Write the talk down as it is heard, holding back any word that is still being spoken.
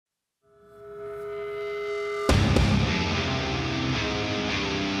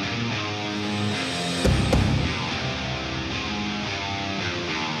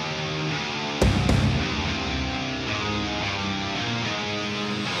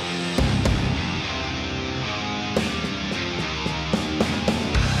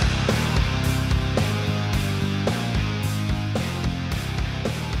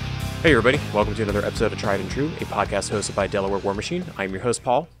Hey everybody, welcome to another episode of Tried and True, a podcast hosted by Delaware Warmachine. I'm your host,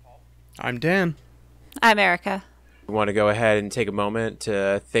 Paul. I'm Dan. I'm Erica. We want to go ahead and take a moment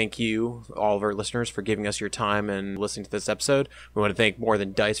to thank you, all of our listeners, for giving us your time and listening to this episode. We want to thank More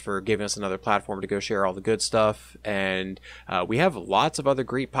Than Dice for giving us another platform to go share all the good stuff. And we have lots of other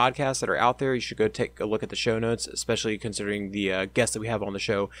great podcasts that are out there. You should go take a look at the show notes, especially considering the guests that we have on the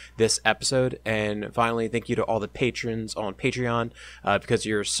show this episode. And finally, thank you to all the patrons on Patreon. Because of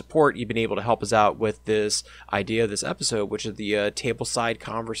your support, you've been able to help us out with this idea of this episode, which is the Tableside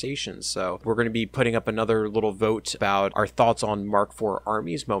Conversations. So we're going to be putting up another little vote about our thoughts on Mark IV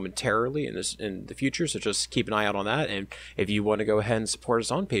armies momentarily in the future, so just keep an eye out on that. And if you want to go ahead and support us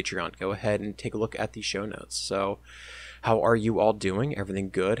on Patreon, go ahead and take a look at the show notes. So how are you all doing?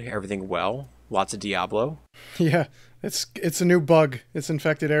 Everything good? Everything well? Lots of Diablo? Yeah, it's a new bug. It's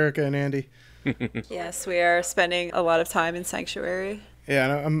infected Erica and Andy. Yes, we are spending a lot of time in Sanctuary.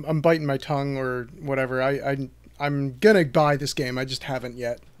 Yeah, and I'm biting my tongue or whatever. I'm gonna buy this game. I just haven't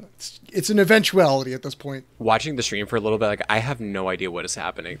yet. It's an eventuality at this point. Watching the stream for a little bit, like I have no idea what is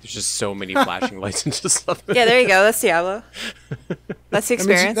happening. There's just so many flashing lights and just stuff. Yeah, there you go. That's Diablo. That's the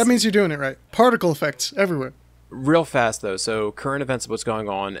experience. That means you're doing it right. Particle effects everywhere. Real fast though. So current events of what's going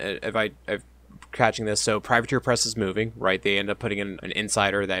on. If I've catching this, so Privateer Press is moving, right? They end up putting in an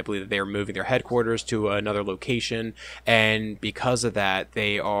insider that I believe that they are moving their headquarters to another location, and because of that,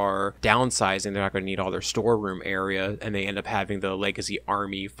 they are downsizing. They're not going to need all their storeroom area, and they end up having the Legacy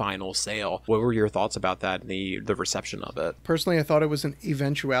Army final sale. What were your thoughts about that and the reception of it? Personally, I thought it was an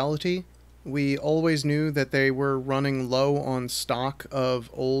eventuality. We always knew that they were running low on stock of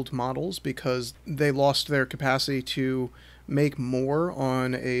old models because they lost their capacity to make more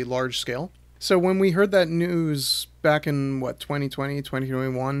on a large scale. So when we heard that news back in, 2020,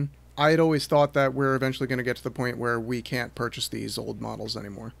 2021, I had always thought that we're eventually going to get to the point where we can't purchase these old models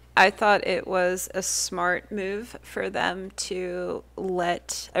anymore. I thought it was a smart move for them to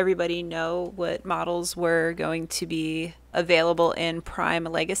let everybody know what models were going to be available in Prime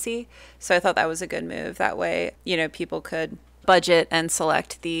Legacy. So I thought that was a good move. That way, people could budget and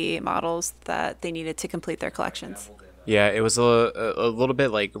select the models that they needed to complete their collections. Yeah, it was a little bit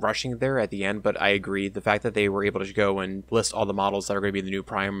like rushing there at the end, but I agree. The fact that they were able to go and list all the models that are going to be the new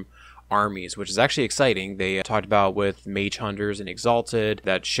Prime armies, which is actually exciting. They talked about with Mage Hunters and Exalted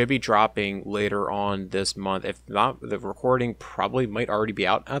that should be dropping later on this month. If not, the recording probably might already be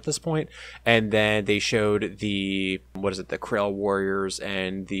out at this point. And then they showed the Krill Warriors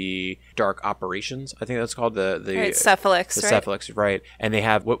and the Dark Operations. I think that's called the right, Cephalix, the right? Cephalix, right? And they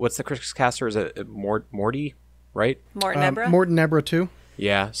have what's the Crix caster? Is it Morty? Right? Morton Ebra? Morton Ebra too.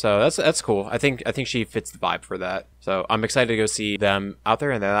 Yeah, so that's cool. I think she fits the vibe for that. So I'm excited to go see them out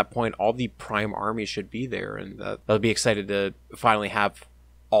there, and at that point, all the Prime armies should be there, and they'll be excited to finally have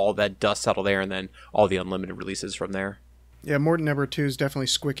all that dust settle there, and then all the unlimited releases from there. Yeah, Morton Ebra 2 is definitely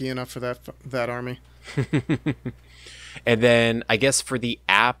squicky enough for that army. And then I guess for the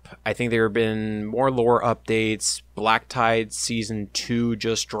app, I think there have been more lore updates. Black Tide Season 2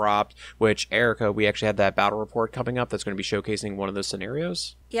 just dropped, which, Erica, we actually have that battle report coming up that's going to be showcasing one of those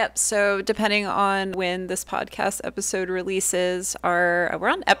scenarios. Yep, so depending on when this podcast episode releases, we're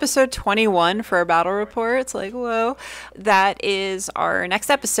on episode 21 for our battle report. It's like, whoa. That is our next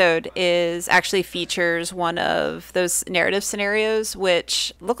episode, actually features one of those narrative scenarios,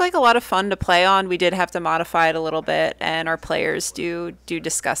 which look like a lot of fun to play on. We did have to modify it a little bit, and our players do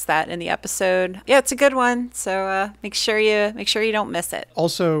discuss that in the episode. Yeah, it's a good one, so make sure you don't miss it.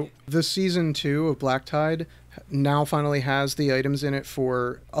 Also, the Season 2 of Black Tide now finally has the items in it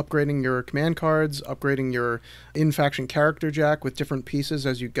for upgrading your command cards, upgrading your in-faction character jack with different pieces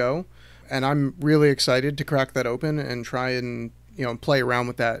as you go. And I'm really excited to crack that open and try and play around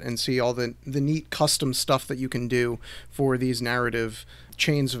with that and see all the neat custom stuff that you can do for these narrative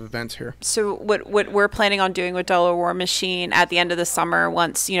chains of events here. So what we're planning on doing with Delaware Warmachine at the end of the summer,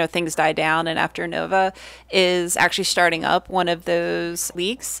 once things die down and after Nova, is actually starting up one of those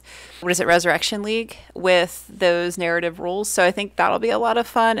leagues. What is it, Resurrection League, with those narrative rules. So I think that'll be a lot of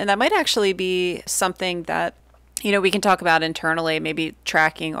fun, and that might actually be something that we can talk about internally, maybe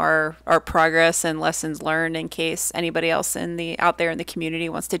tracking our progress and lessons learned in case anybody else out there in the community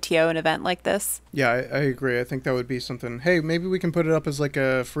wants to TO an event like this. Yeah, I agree. I think that would be something. Hey, maybe we can put it up as like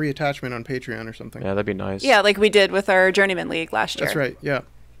a free attachment on Patreon or something. Yeah, that'd be nice. Yeah, like we did with our Journeyman League last year. That's right, yeah.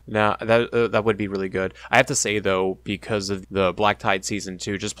 No, that would be really good. I have to say, though, because of the Black Tide Season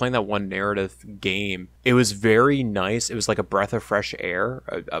 2, just playing that one narrative game, it was very nice. It was like a breath of fresh air,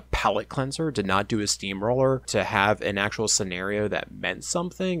 a palate cleanser, to not do a steamroller, to have an actual scenario that meant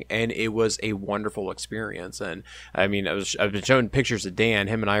something, and it was a wonderful experience. And, I mean, I've been showing pictures of Dan.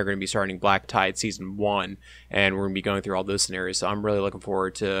 Him and I are going to be starting Black Tide Season 1, and we're going to be going through all those scenarios, so I'm really looking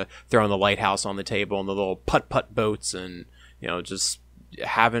forward to throwing the lighthouse on the table and the little putt-putt boats and, just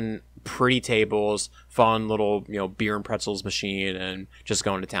having pretty tables, fun little beer and pretzels machine, and just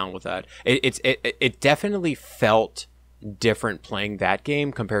going to town with that. It definitely felt different playing that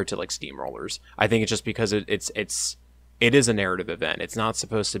game compared to like steamrollers. I think it's just because it is a narrative event. It's not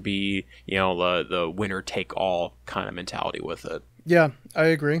supposed to be the winner take all kind of mentality with it. Yeah, I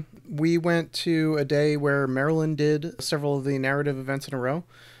agree. We went to a day where Maryland did several of the narrative events in a row,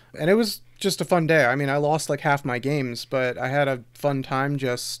 and it was just a fun day. I mean, I lost like half my games, but I had a fun time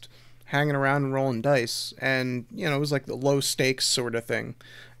just hanging around and rolling dice. And, it was like the low stakes sort of thing.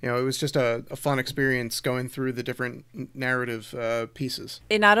 It was just a fun experience going through the different narrative pieces.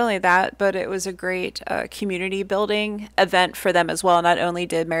 And not only that, but it was a great community building event for them as well. Not only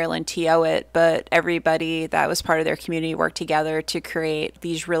did Maryland TO it, but everybody that was part of their community worked together to create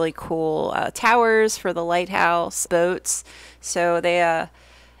these really cool towers for the lighthouse, boats. So their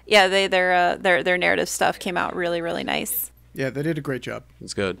narrative stuff came out really, really nice. Yeah, they did a great job.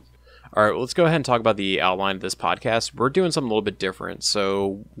 It's good. All right, well, let's go ahead and talk about the outline of this podcast. We're doing something a little bit different.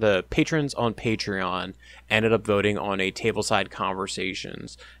 So the patrons on Patreon ended up voting on a Tableside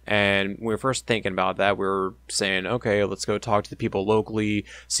Conversations. And when we were first thinking about that, we were saying, okay, let's go talk to the people locally,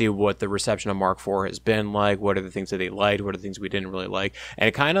 see what the reception of Mark IV has been like, what are the things that they liked, what are the things we didn't really like. And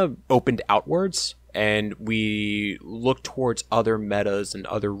it kind of opened outwards. And we look towards other metas and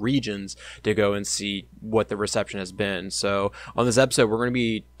other regions to go and see what the reception has been. So on this episode, we're going to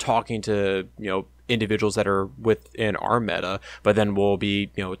be talking to, individuals that are within our meta, but then we'll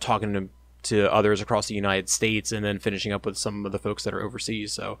be, talking to others across the United States and then finishing up with some of the folks that are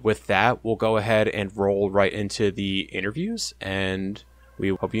overseas. So with that, we'll go ahead and roll right into the interviews, and we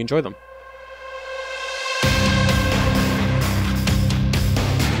hope you enjoy them.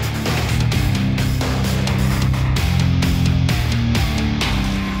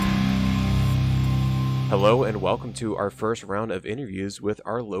 Hello and welcome to our first round of interviews with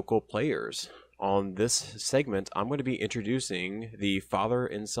our local players. On this segment, I'm going to be introducing the father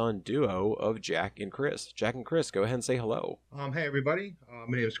and son duo of Jack and Chris. Jack and Chris, go ahead and say hello. Hey everybody,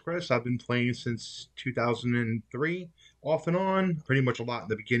 my name is Chris. I've been playing since 2003, off and on, pretty much a lot in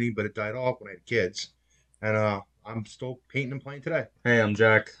the beginning, but it died off when I had kids. And I'm still painting and playing today. Hey, I'm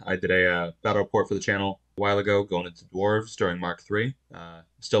Jack. I did a battle report for the channel a while ago, going into Dwarves during Mark III.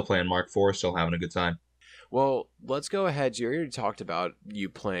 Still playing Mark IV, still having a good time. Well, let's go ahead. You already talked about you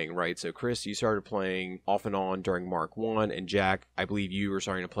playing, right? So, Chris, you started playing off and on during Mark 1, and Jack, I believe you were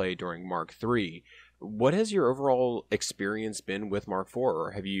starting to play during Mark 3. What has your overall experience been with Mark 4?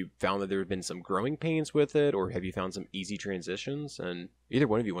 Or have you found that there have been some growing pains with it, or have you found some easy transitions? And either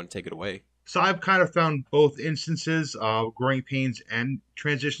one of you want to take it away. So I've kind of found both instances, growing pains and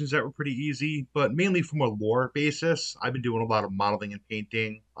transitions that were pretty easy, but mainly from a lore basis. I've been doing a lot of modeling and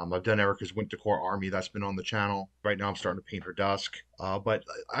painting. I've done Erica's Winter Corps Army, that's been on the channel. Right now I'm starting to paint her Dusk. But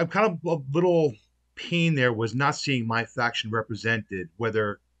I'm kind of a little pain there was not seeing my faction represented,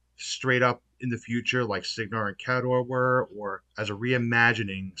 whether straight up in the future like Signar and Khador were, or as a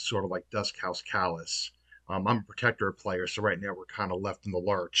reimagining, sort of like Dusk House Callus. I'm a Protector player, so right now we're kind of left in the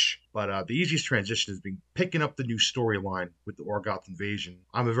lurch. But the easiest transition has been picking up the new storyline with the Orgoth invasion.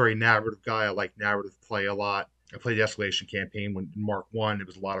 I'm a very narrative guy. I like narrative play a lot. I played the Escalation campaign in Mark 1. It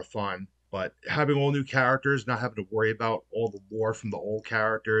was a lot of fun. But having all new characters, not having to worry about all the lore from the old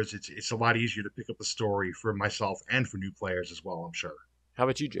characters, it's a lot easier to pick up the story for myself and for new players as well, I'm sure. How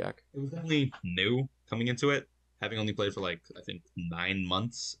about you, Jack? It was definitely new coming into it, having only played for I think 9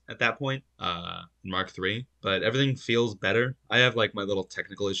 months at that point, in Mark III. But everything feels better. I have my little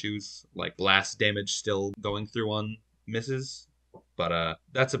technical issues, like blast damage still going through on misses. But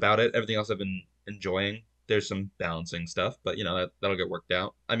that's about it. Everything else I've been enjoying. There's some balancing stuff, but that'll get worked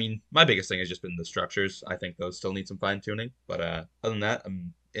out. I mean, my biggest thing has just been the structures. I think those still need some fine tuning. But other than that,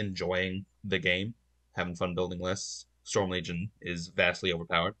 I'm enjoying the game, having fun building lists. Storm Legion is vastly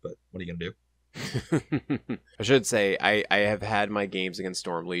overpowered, but what are you gonna do? I should say I have had my games against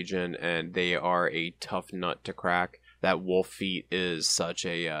Storm Legion, and they are a tough nut to crack. That wolf feat is such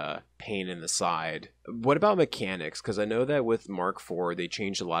a pain in the side. What about mechanics? Because I know that with Mark IV, they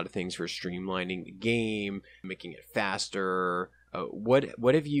changed a lot of things for streamlining the game, making it faster.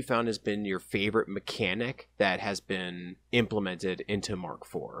 what have you found has been your favorite mechanic that has been implemented into Mark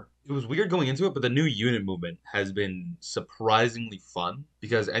IV? It was weird going into it, but the new unit movement has been surprisingly fun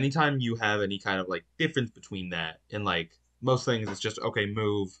because anytime you have any kind of like difference between that and like most things, it's just okay,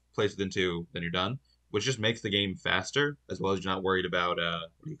 move, place within 2, then you're done, which just makes the game faster as well as you're not worried about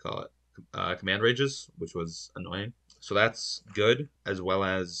what do you call it, command ranges, which was annoying. So that's good, as well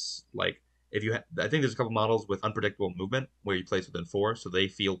as like if you I think there's a couple models with unpredictable movement where you place within 4, so they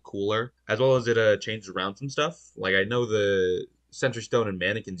feel cooler, as well as it changes around some stuff. Like I know the Sentry Stone and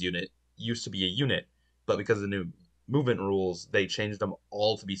Mannequins unit used to be a unit, but because of the new movement rules, they changed them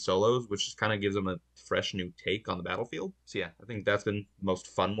all to be solos, which just kind of gives them a fresh new take on the battlefield. So yeah, I think that's been the most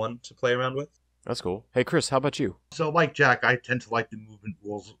fun one to play around with. That's cool. Hey, Chris, how about you? So like Jack, I tend to like the movement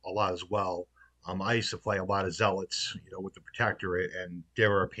rules a lot as well. I used to play a lot of Zealots, with the Protectorate, and they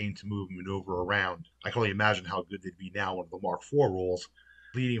were a pain to move and maneuver around. I can only imagine how good they'd be now under the Mark IV rules.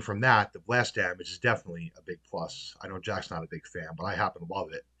 Leading from that, the blast damage is definitely a big plus. I know Jack's not a big fan, but I happen to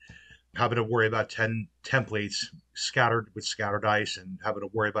love it. Having to worry about 10 templates scattered with scattered dice and having to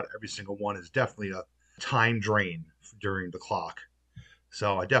worry about every single one is definitely a time drain during the clock.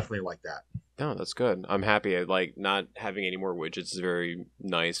 So I definitely like that. No, that's good. I'm happy. Like not having any more widgets is very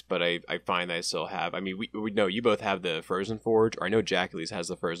nice, but I find that I still have. I mean, we know you both have the Frozen Forge, or I know Jack at least has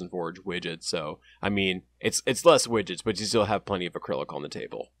the Frozen Forge widget. So I mean, it's less widgets, but you still have plenty of acrylic on the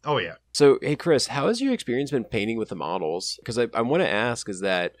table. Oh yeah. So hey, Chris, how has your experience been painting with the models? Because I want to ask is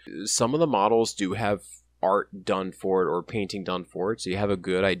that some of the models do have art done for it or painting done for it, so you have a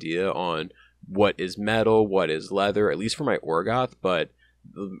good idea on what is metal, what is leather, at least for my Orgoth, but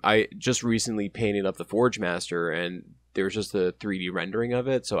I just recently painted up the Forge Master and there's just a 3D rendering of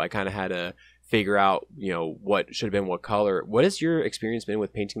it, so I kind of had to figure out, what should have been what color. What has your experience been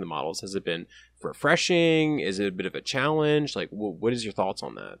with painting the models? Has it been refreshing? Is it a bit of a challenge? Like, what is your thoughts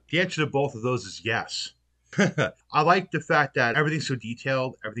on that? The answer to both of those is yes. I like the fact that everything's so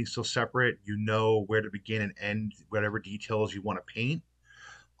detailed, everything's so separate, you know where to begin and end whatever details you want to paint.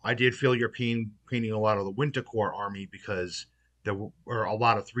 I did feel your painting a lot of the Winter Corps army because there were a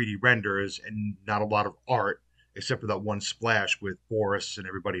lot of 3D renders and not a lot of art, except for that one splash with Boris and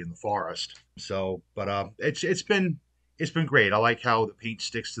everybody in the forest. So, but it's been great. I like how the paint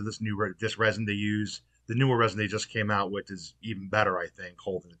sticks to this resin they use. The newer resin they just came out with is even better, I think,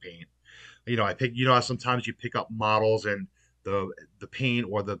 holding the paint. How sometimes you pick up models and the paint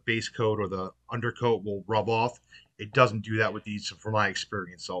or the base coat or the undercoat will rub off. It doesn't do that with these, from my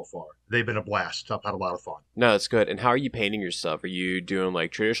experience so far. They've been a blast. I've had a lot of fun. No, that's good. And how are you painting your stuff? Are you doing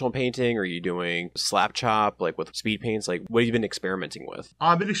like traditional painting? Or are you doing slap chop, like with speed paints? Like, what have you been experimenting with?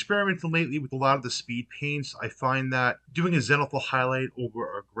 I've been experimenting lately with a lot of the speed paints. I find that doing a zenithal highlight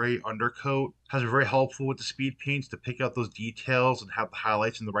over a gray undercoat has been very helpful with the speed paints to pick out those details and have the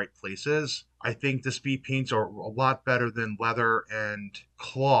highlights in the right places. I think the speed paints are a lot better than leather and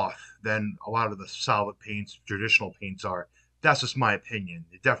cloth than a lot of the solid paints, traditional paints are. That's just my opinion.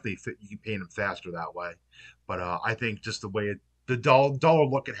 It definitely you can paint them faster that way. But I think just the way the duller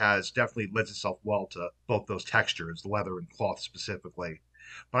look it has definitely lends itself well to both those textures, leather and cloth specifically.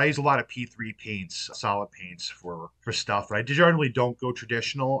 But I use a lot of P3 paints, solid paints for stuff. I generally don't go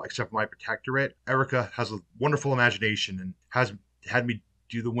traditional except for my Protectorate. Erica has a wonderful imagination and has had me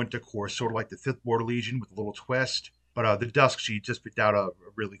do the Winter Corps, sort of like the 5th Border Legion with a little twist. But the Dusk, she just picked out a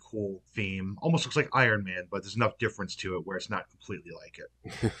really cool theme. Almost looks like Iron Man, but there's enough difference to it where it's not completely like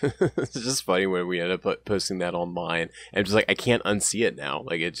it. It's just funny when we end up posting that online, and just like I can't unsee it now.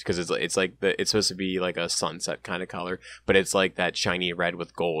 Like it's because it's like it's supposed to be like a sunset kind of color, but it's like that shiny red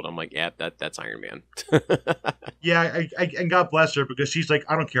with gold. I'm like, yeah, that's Iron Man. Yeah, and God bless her because she's like,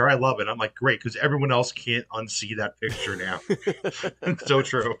 I don't care, I love it. I'm like, great, because everyone else can't unsee that picture now. It's so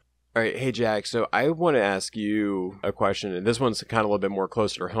true. All right, hey Jack, so I want to ask you a question, and this one's kind of a little bit more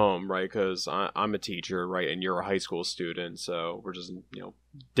closer to home, right? Because I'm a teacher, right, and you're a high school student, so we're just,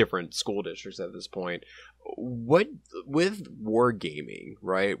 different school districts at this point. What, with wargaming,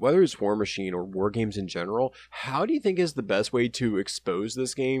 right, whether it's War Machine or war games in general, how do you think is the best way to expose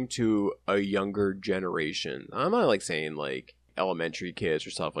this game to a younger generation? I'm not like saying like elementary kids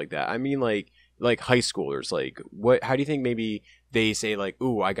or stuff like that. I mean like high schoolers. Like how do you think maybe they say like,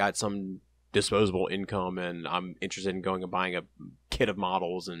 ooh, I got some disposable income and I'm interested in going and buying a kit of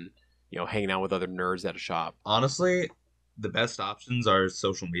models and hanging out with other nerds at a shop? Honestly, the best options are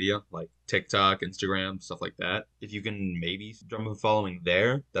social media like TikTok, Instagram, stuff like that. If you can maybe drum a following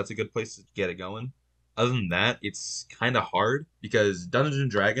there, that's a good place to get it going. Other than that, it's kind of hard because Dungeons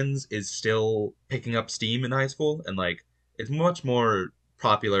and Dragons is still picking up steam in high school, and like it's much more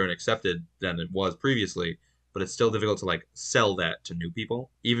popular and accepted than it was previously. but it's still difficult to like sell that to new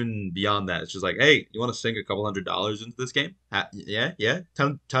people. Even beyond that, it's just like, hey, you want to sink a couple $100 into this game? Yeah,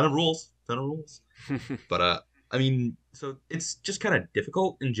 ton of rules. But I mean, so it's just kind of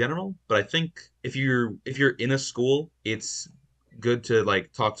difficult in general. But I think if you're in a school, it's good to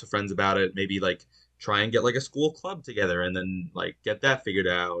like talk to friends about it. Maybe like try and get like a school club together and then like get that figured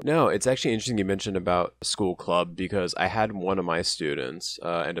out. No, it's actually interesting you mentioned about school club, because I had one of my students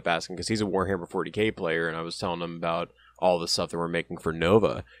end up asking, because he's a Warhammer 40K player, and I was telling him about all the stuff that we're making for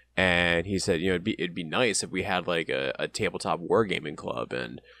Nova, and he said, it'd be nice if we had like a tabletop wargaming club.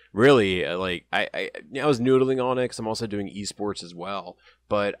 And really, like I was noodling on it because I'm also doing esports as well,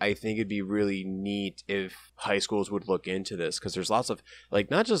 but I think it'd be really neat if high schools would look into this, because there's lots of like,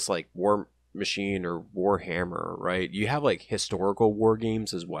 not just like War Machine or Warhammer, right? You have like historical war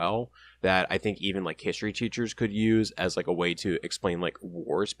games as well that I think even like history teachers could use as like a way to explain like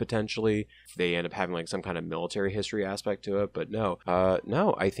wars potentially if they end up having like some kind of military history aspect to it. But no,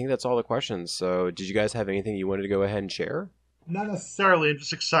 I think that's all the questions. So did you guys have anything you wanted to go ahead and share? Not necessarily. I'm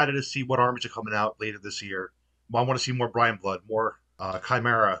just excited to see what armies are coming out later this year. I want to see more Brian Blood, more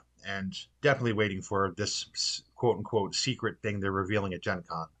Chimera, and definitely waiting for this quote-unquote secret thing they're revealing at Gen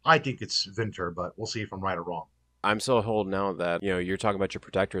Con. I think it's Vinter, but we'll see if I'm right or wrong. I'm still holding out that, you're talking about your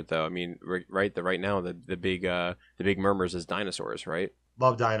protectorate, though. I mean, right now, the big murmurs is dinosaurs, right?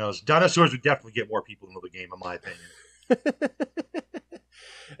 Love dinos. Dinosaurs would definitely get more people into the game, in my opinion.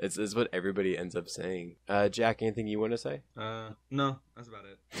 It's what everybody ends up saying. Jack, anything you want to say? No, that's about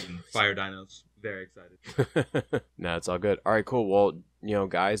it. I mean, fire dinos. Very excited. No, it's all good. All right, cool. Well,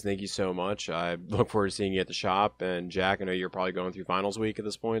 guys, thank you so much. I look forward to seeing you at the shop. And Jack, I know you're probably going through finals week at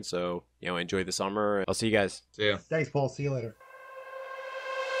this point, so enjoy the summer. I'll see you guys. See ya. Thanks, Paul. See you later.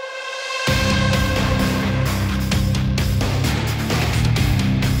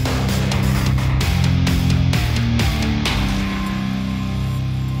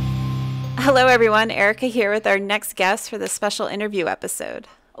 Hello, everyone. Erica here with our next guest for this special interview episode.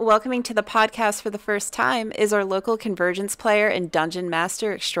 Welcoming to the podcast for the first time is our local Convergence player and Dungeon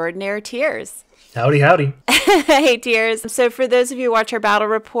Master extraordinaire, Tears. Howdy. Hey, Tears. So for those of you who watch our battle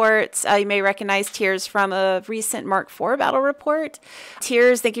reports, you may recognize Tears from a recent Mark IV battle report.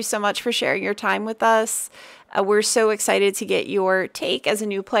 Tears, thank you so much for sharing your time with us. We're so excited to get your take as a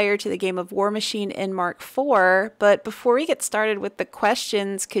new player to the game of War Machine in Mark IV. But before we get started with the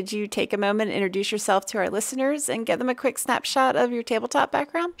questions, could you take a moment and introduce yourself to our listeners and give them a quick snapshot of your tabletop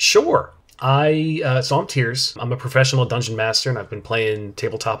background? Sure. So I'm Tears. I'm a professional dungeon master, and I've been playing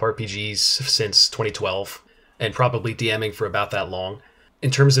tabletop RPGs since 2012, and probably DMing for about that long. In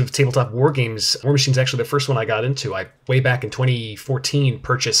terms of tabletop war games, War Machine's actually the first one I got into. I, way back in 2014,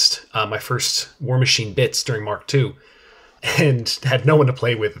 purchased my first War Machine bits during Mark II, and had no one to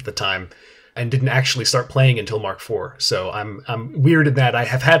play with at the time, and didn't actually start playing until Mark IV. So I'm weird in that I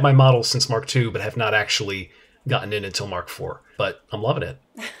have had my models since Mark II, but have not actually gotten in until Mark IV. But I'm loving it.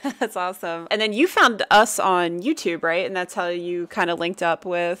 That's awesome. And then you found us on YouTube, right? And that's how you kind of linked up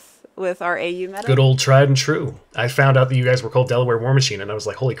with our AU meta? Good old tried and true. I found out that you guys were called Delaware War Machine, and I was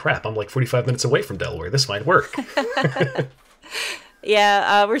like, holy crap, I'm like 45 minutes away from Delaware. This might work.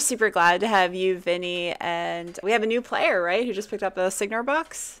 Yeah, we're super glad to have you, Vinny. And we have a new player, right, who just picked up a Signor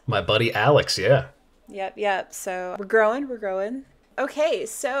box? My buddy Alex, yeah. Yep. So we're growing. Okay,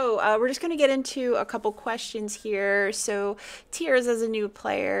 so we're just going to get into a couple questions here. So Tears, as a new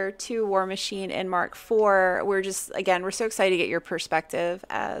player to War Machine and Mark IV, we're so excited to get your perspective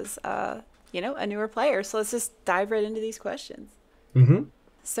as, a newer player. So let's just dive right into these questions. Mm-hmm.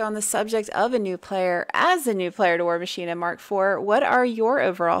 So on the subject of a new player, as a new player to War Machine and Mark IV, what are your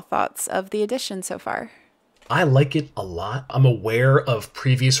overall thoughts of the edition so far? I like it a lot. I'm aware of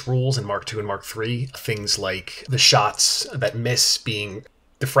previous rules in Mark II and Mark III, things like the shots that miss being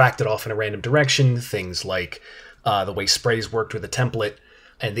diffracted off in a random direction, things like the way sprays worked with the template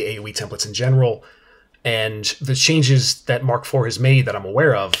and the AoE templates in general. And the changes that Mark IV has made that I'm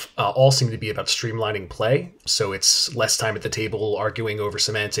aware of all seem to be about streamlining play. So it's less time at the table arguing over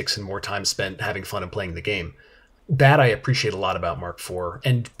semantics and more time spent having fun and playing the game. That I appreciate a lot about Mark IV.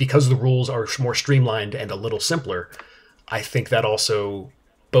 And because the rules are more streamlined and a little simpler, I think that also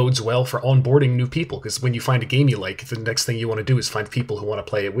bodes well for onboarding new people. Because when you find a game you like, the next thing you want to do is find people who want to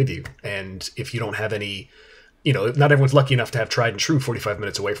play it with you. And if you don't have any, not everyone's lucky enough to have tried and true 45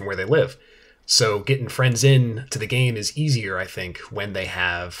 minutes away from where they live. So getting friends in to the game is easier, I think, when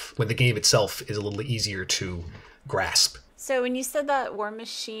the game itself is a little easier to grasp. So when you said that War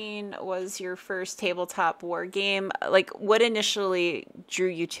Machine was your first tabletop war game, like what initially drew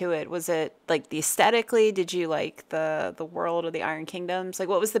you to it? Was it like the aesthetically? Did you like the world of the Iron Kingdoms? Like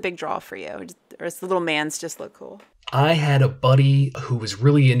what was the big draw for you? Or does the little man's just look cool? I had a buddy who was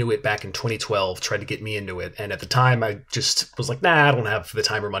really into it back in 2012, tried to get me into it. And at the time, I just was like, nah, I don't have the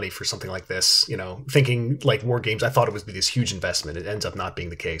time or money for something like this. You know, thinking like war games, I thought it would be this huge investment. It ends up not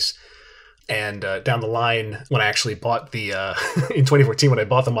being the case. And down the line, when I actually bought the, in 2014, when I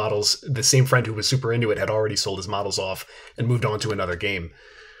bought the models, the same friend who was super into it had already sold his models off and moved on to another game.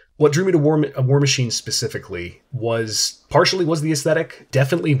 What drew me to War Machine specifically was partially was the aesthetic,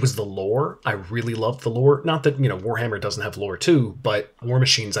 definitely was the lore. I really loved the lore. Not that, Warhammer doesn't have lore too, but War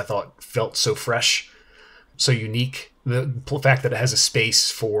Machines I thought felt so fresh, so unique. The fact that it has a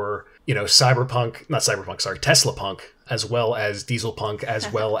space for, Tesla punk, as well as diesel punk,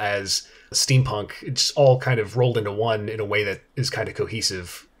 as well as steampunk. It's all kind of rolled into one in a way that is kind of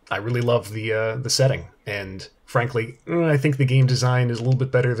cohesive. I really love the setting, and frankly, I think the game design is a little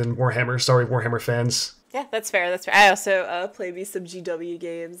bit better than Warhammer. Sorry, Warhammer fans. Yeah, that's fair. That's fair. I also play me some GW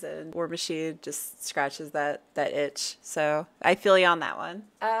games, and War Machine just scratches that itch. So I feel you on that one.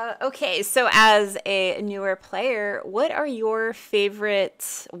 Okay, so as a newer player, what are your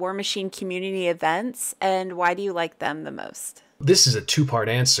favorite War Machine community events, and why do you like them the most? This is a two-part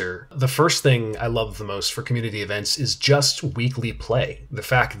answer. The first thing I love the most for community events is just weekly play. The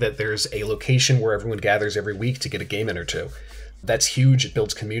fact that there's a location where everyone gathers every week to get a game in or two. That's huge. It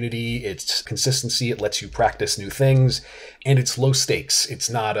builds community. It's consistency. It lets you practice new things. And it's low stakes.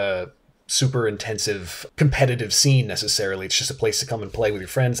 It's not a super intensive competitive scene necessarily. It's just a place to come and play with your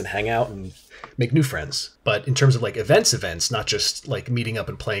friends and hang out and make new friends. But in terms of like events, not just like meeting up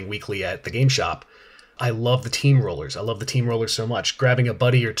and playing weekly at the game shop, I love the team rollers. I love the team rollers so much. Grabbing a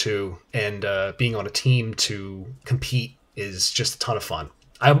buddy or two and being on a team to compete is just a ton of fun.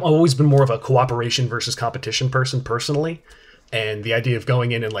 I've always been more of a cooperation versus competition person personally. And the idea of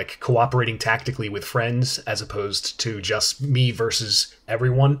going in and like cooperating tactically with friends as opposed to just me versus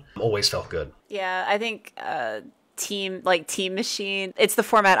everyone always felt good. Yeah, I think Team Machine, it's the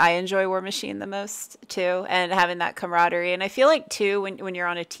format I enjoy War Machine the most too, and having that camaraderie. And I feel like too when you're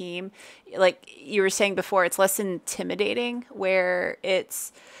on a team, like you were saying before, it's less intimidating, where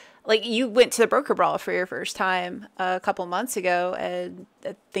it's like you went to the Broker Brawl for your first time a couple months ago, and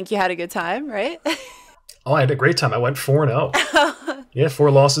I think you had a good time, right? Oh, I had a great time. I went 4-0. Yeah,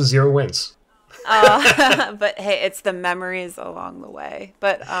 4 losses, 0 wins. But hey, it's the memories along the way.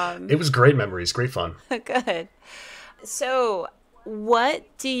 But it was great memories, great fun. Good. So what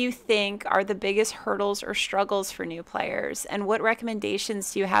do you think are the biggest hurdles or struggles for new players? And what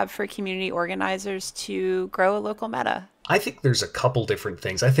recommendations do you have for community organizers to grow a local meta? I think there's a couple different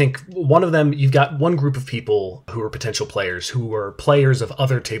things. I think one of them, you've got one group of people who are potential players who are players of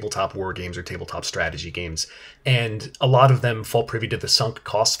other tabletop war games or tabletop strategy games. And a lot of them fall privy to the sunk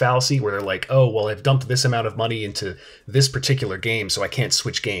cost fallacy where they're like, oh, well, I've dumped this amount of money into this particular game, so I can't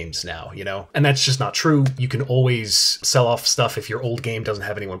switch games now, And that's just not true. You can always sell off stuff if your old game doesn't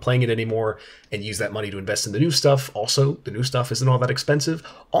have anyone playing it anymore and use that money to invest in the new stuff. Also, the new stuff isn't all that expensive.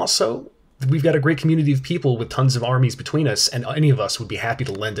 Also, we've got a great community of people with tons of armies between us, and any of us would be happy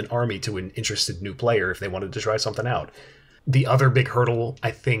to lend an army to an interested new player if they wanted to try something out. The other big hurdle, I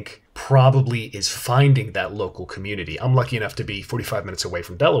think, probably is finding that local community. I'm lucky enough to be 45 minutes away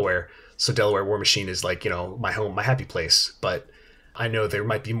from Delaware, so Delaware War Machine is like, my home, my happy place. But I know there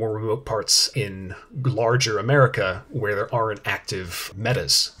might be more remote parts in larger America where there aren't active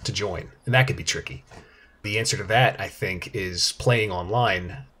metas to join, and that could be tricky. The answer to that, I think, is playing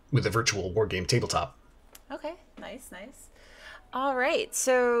online with a virtual war game tabletop. Okay, nice. All right,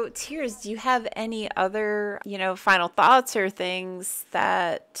 so Tears, do you have any other, final thoughts or things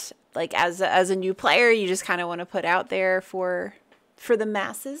that, like, as a new player, you just kind of want to put out there for the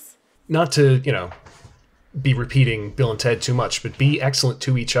masses? Not to, be repeating Bill and Ted too much, but be excellent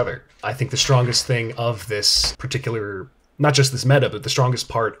to each other. I think the strongest thing of this particular, not just this meta, but the strongest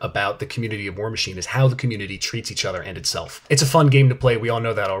part about the community of War Machine is how the community treats each other and itself. It's a fun game to play, we all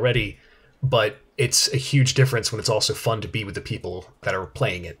know that already, but it's a huge difference when it's also fun to be with the people that are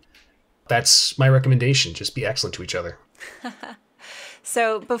playing it. That's my recommendation, just be excellent to each other.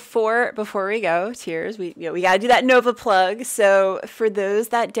 So before we go, Tears, we got to do that Nova plug. So for those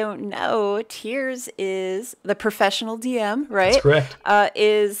that don't know, Tears is the professional DM, right? That's correct.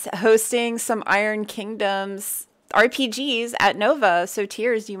 Is hosting some Iron Kingdoms RPGs at Nova. So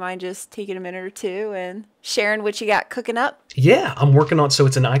Tears, do you mind just taking a minute or two and sharing what you got cooking up? Yeah, I'm working on, so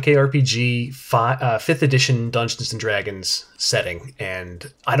it's an IKRPG 5th edition Dungeons & Dragons setting,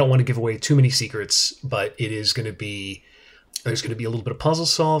 and I don't want to give away too many secrets, but it is going to be There's going to be a little bit of puzzle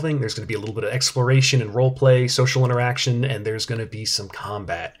solving. There's going to be a little bit of exploration and role play, social interaction, and there's going to be some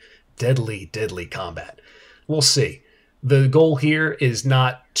combat. Deadly, deadly combat. We'll see. The goal here is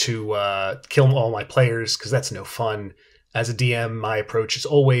not to kill all my players, because that's no fun. As a DM, my approach is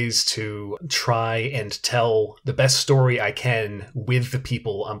always to try and tell the best story I can with the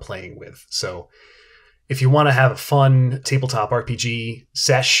people I'm playing with. So if you want to have a fun tabletop RPG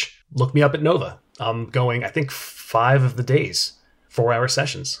sesh, look me up at Nova. I'm going, I think, 5 of the days, 4-hour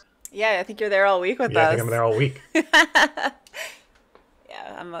sessions. Yeah, I think you're there all week with us. Yeah, I think I'm there all week. Yeah,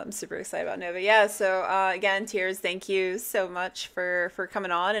 I'm super excited about Nova. Yeah, so again, Tears, thank you so much for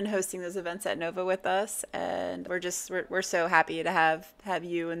coming on and hosting those events at Nova with us. And we're so happy to have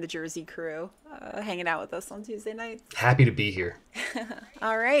you and the Jersey crew hanging out with us on Tuesday nights. Happy to be here.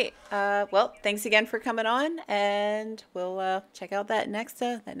 All right. Well, thanks again for coming on, and we'll check out that next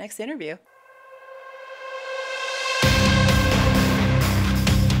interview.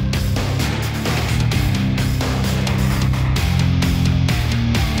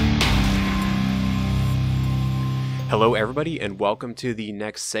 Hello, everybody, and welcome to the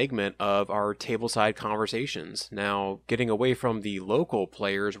next segment of our Tableside Conversations. Now, getting away from the local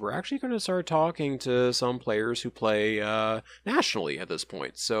players, we're actually going to start talking to some players who play nationally at this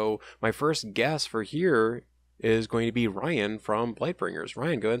point. So, my first guest for here is going to be Ryan from Blight Bringers.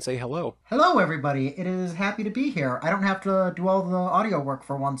 Ryan, go ahead and say hello. Hello, everybody. It is happy to be here. I don't have to do all the audio work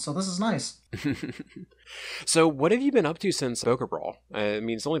for once, so this is nice. So, what have you been up to since Boca Brawl? I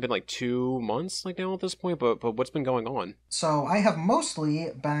mean, it's only been like 2 months now at this point, but what's been going on? So, I have mostly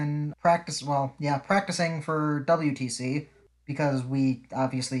been practicing for WTC, because we,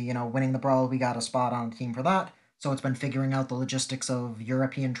 obviously, winning the Brawl, we got a spot on a team for that. So, it's been figuring out the logistics of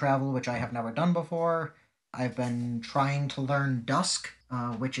European travel, which I have never done before. I've been trying to learn Dusk,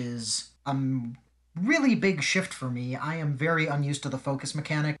 which is a really big shift for me. I am very unused to the focus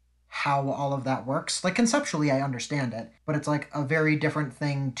mechanic, how all of that works. Like, conceptually, I understand it, but it's like a very different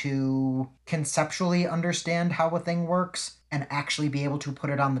thing to conceptually understand how a thing works and actually be able to put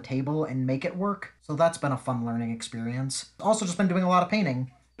it on the table and make it work. So that's been a fun learning experience. Also just been doing a lot of painting,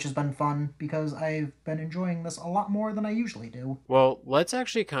 which has been fun because I've been enjoying this a lot more than I usually do. Well, let's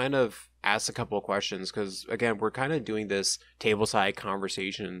actually kind of ask a couple of questions, because again, we're kind of doing this tableside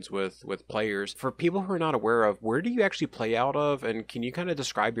conversations with players. For people who are not aware of, where do you actually play out of, and can you kind of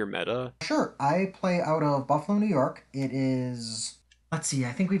describe your meta? Sure. I play out of Buffalo, New York. It is, let's see,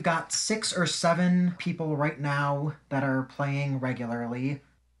 I think we've got 6 or 7 people right now that are playing regularly.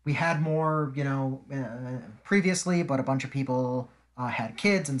 We had more, previously, but a bunch of people had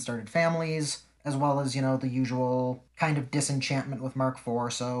kids and started families, as well as, the usual kind of disenchantment with Mark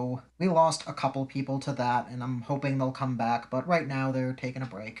IV, so we lost a couple people to that, and I'm hoping they'll come back, but right now they're taking a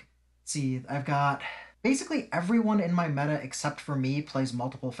break. Let's see, I've got basically everyone in my meta except for me plays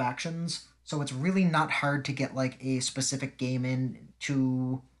multiple factions, so it's really not hard to get, like, a specific game in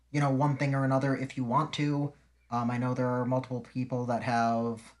to, one thing or another if you want to. I know there are multiple people that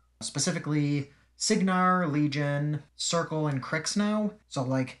have specifically Signar, Legion, Circle, and Crix now. So,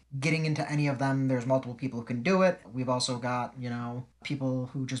 like, getting into any of them, there's multiple people who can do it. We've also got,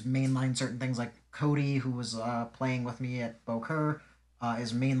 people who just mainline certain things, like Cody, who was playing with me at Bokur,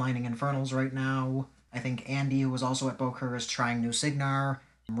 is mainlining Infernals right now. I think Andy, who was also at Bokur, is trying new Signar.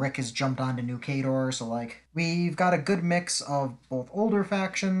 Rick has jumped on to new Kador, so, like, we've got a good mix of both older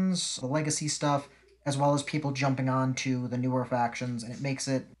factions, the legacy stuff, as well as people jumping on to the newer factions, and it makes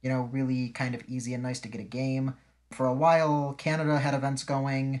it, really kind of easy and nice to get a game. For a while, Canada had events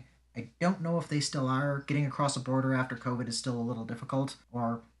going. I don't know if they still are. Getting across the border after COVID is still a little difficult,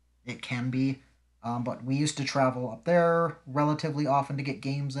 or it can be. But we used to travel up there relatively often to get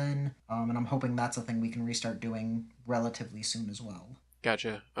games in, and I'm hoping that's a thing we can restart doing relatively soon as well.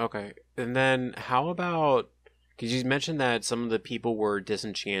 Gotcha. Okay. And then how about, because you mentioned that some of the people were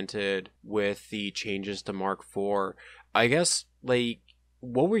disenchanted with the changes to Mark IV. I guess, like,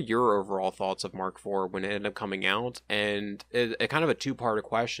 what were your overall thoughts of Mark IV when it ended up coming out? And a kind of a two-part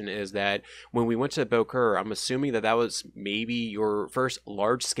question is that when we went to Bokur, I'm assuming that was maybe your first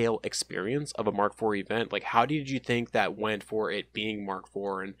large-scale experience of a Mark IV event. Like, how did you think that went for it being Mark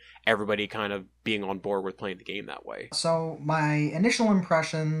IV and everybody kind of being on board with playing the game that way? So my initial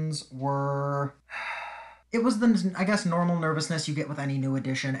impressions were, it was the, I guess, normal nervousness you get with any new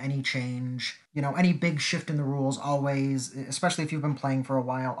edition, any change. Any big shift in the rules always, especially if you've been playing for a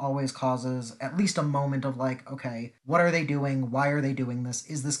while, always causes at least a moment of, like, okay, what are they doing? Why are they doing this?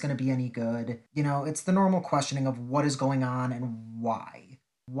 Is this going to be any good? It's the normal questioning of what is going on and why.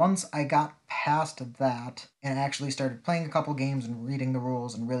 Once I got past that and actually started playing a couple games and reading the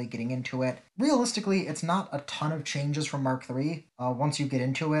rules and really getting into it, realistically, it's not a ton of changes from Mark III. Once you get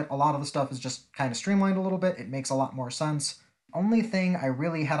into it, a lot of the stuff is just kind of streamlined a little bit. It makes a lot more sense. Only thing I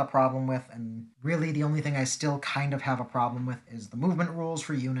really had a problem with, and really the only thing I still kind of have a problem with, is the movement rules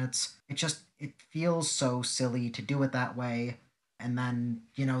for units. It feels so silly to do it that way, and then,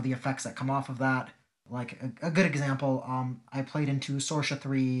 the effects that come off of that. Like, a good example, I played into Sorsha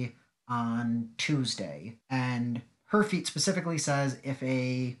 3 on Tuesday, and her feat specifically says if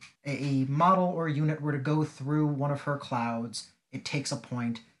a model or unit were to go through one of her clouds, it takes a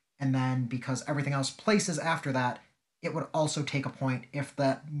point, and then because everything else places after that, it would also take a point if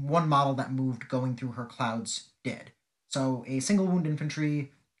that one model that moved going through her clouds did. So a single wound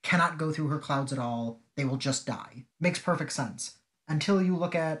infantry cannot go through her clouds at all. They will just die. Makes perfect sense. Until you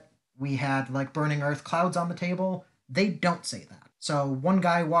look at, we had like Burning Earth clouds on the table. They don't say that. So one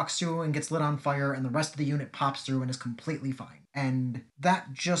guy walks through and gets lit on fire, and the rest of the unit pops through and is completely fine. And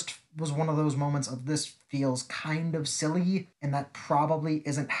that just was one of those moments of this feels kind of silly, and that probably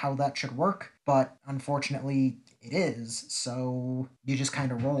isn't how that should work, but unfortunately it is, so you just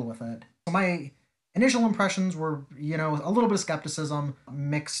kind of roll with it. So my initial impressions were, a little bit of skepticism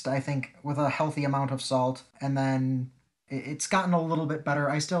mixed, I think, with a healthy amount of salt, and then it's gotten a little bit better.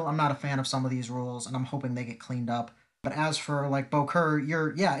 I'm not a fan of some of these rules, and I'm hoping they get cleaned up. But as for, like, Bokur,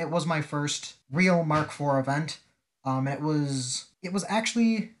 it was my first real Mark IV event. It was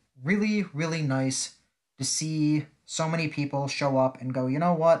actually really, really nice to see so many people show up and go, you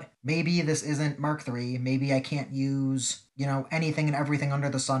know what, maybe this isn't Mark III, maybe I can't use, anything and everything under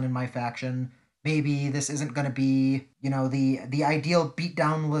the sun in my faction, maybe this isn't going to be, the ideal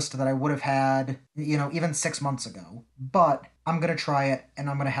beatdown list that I would have had, even 6 months ago, but I'm going to try it and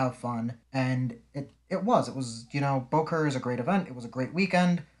I'm going to have fun, and it was, Bokur is a great event, it was a great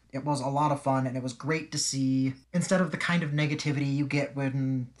weekend, it was a lot of fun, and it was great to see, instead of the kind of negativity you get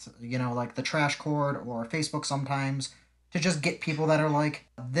when, like the Trash Cord or Facebook sometimes, to just get people that are like,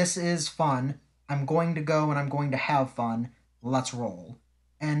 this is fun, I'm going to go and I'm going to have fun, let's roll.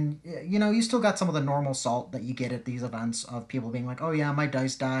 And, you still got some of the normal salt that you get at these events of people being like, oh yeah, my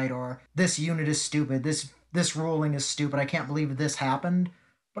dice died, or this unit is stupid, this ruling is stupid, I can't believe this happened.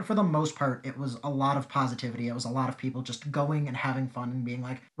 But for the most part, it was a lot of positivity. It was a lot of people just going and having fun and being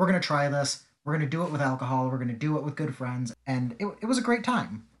like, we're going to try this. We're going to do it with alcohol. We're going to do it with good friends. And it was a great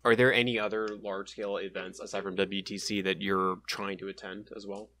time. Are there any other large-scale events aside from WTC that you're trying to attend as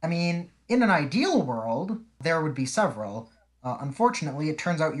well? I mean, in an ideal world, there would be several. Unfortunately, it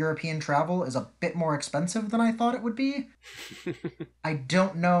turns out European travel is a bit more expensive than I thought it would be. I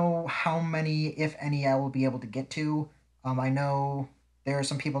don't know how many, if any, I will be able to get to. I know there are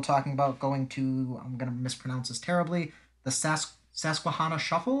some people talking about going to, I'm going to mispronounce this terribly, the Susquehanna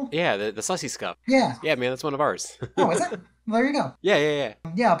Shuffle? Yeah, the Sussy Scuff. Yeah. Yeah, man, that's one of ours. Oh, is it? Well, there you go. Yeah.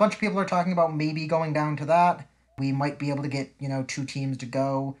 Yeah, a bunch of people are talking about maybe going down to that. We might be able to get, 2 teams to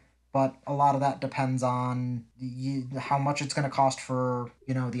go, but a lot of that depends on how much it's going to cost for,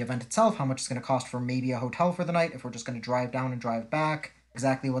 the event itself, how much it's going to cost for maybe a hotel for the night, if we're just going to drive down and drive back.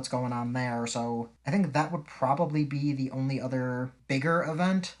 Exactly what's going on there. So I think that would probably be the only other bigger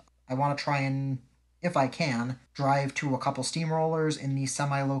event. I want to try and, if I can, drive to a couple steamrollers in the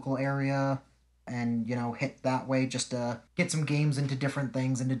semi-local area and, hit that way just to get some games into different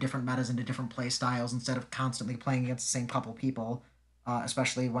things, into different metas, into different play styles instead of constantly playing against the same couple people,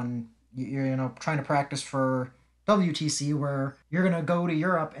 especially when you're, trying to practice for WTC where you're going to go to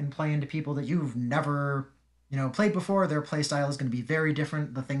Europe and play into people that you've never played before. Their playstyle is going to be very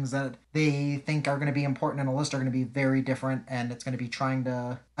different. The things that they think are going to be important in a list are going to be very different, and it's going to be trying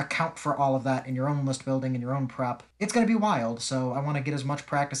to account for all of that in your own list building and your own prep. It's going to be wild, so I want to get as much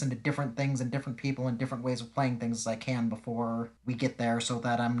practice into different things and different people and different ways of playing things as I can before we get there so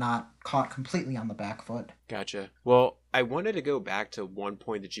that I'm not caught completely on the back foot. Gotcha. Well, I wanted to go back to one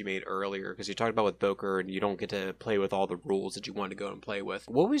point that you made earlier, because you talked about with Boker and you don't get to play with all the rules that you want to go and play with.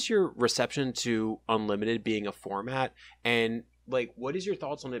 What was your reception to Unlimited being a format? And, what is your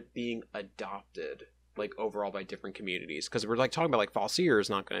thoughts on it being adopted, overall by different communities? Because we're, talking about, Falseer is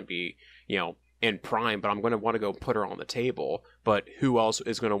not going to be, in Prime, but I'm going to want to go put her on the table. But who else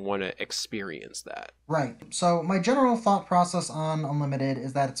is going to want to experience that? Right. So my general thought process on Unlimited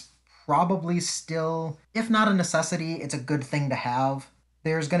is that it's probably still, if not a necessity, it's a good thing to have.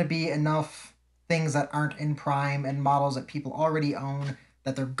 There's going to be enough things that aren't in Prime and models that people already own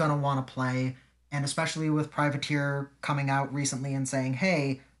that they're going to want to play. And especially with Privateer coming out recently and saying,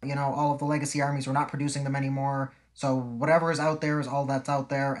 hey, all of the legacy armies, we're not producing them anymore. So whatever is out there is all that's out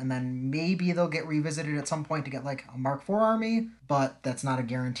there, and then maybe they'll get revisited at some point to get like a Mark IV army, but that's not a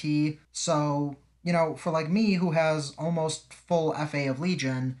guarantee. So, for like me who has almost full FA of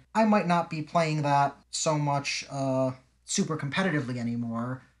Legion, I might not be playing that so much super competitively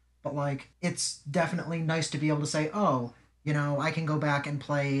anymore, but like it's definitely nice to be able to say, oh, I can go back and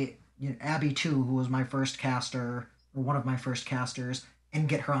play Abby 2, who was my first caster, or one of my first casters, and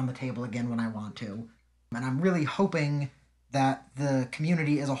get her on the table again when I want to. And I'm really hoping that the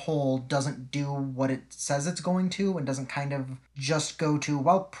community as a whole doesn't do what it says it's going to, and doesn't kind of just go to,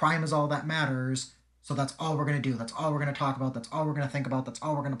 well, Prime is all that matters, so that's all we're going to do, that's all we're going to talk about, that's all we're going to think about, that's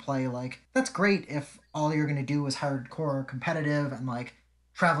all we're going to play. Like, that's great if all you're going to do is hardcore competitive and like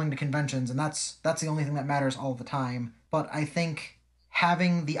traveling to conventions, and that's the only thing that matters all the time. But I think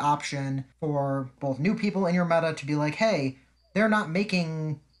having the option for both new people in your meta to be like, hey, they're not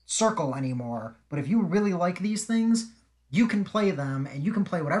making Circle anymore, but if you really like these things, you can play them, and you can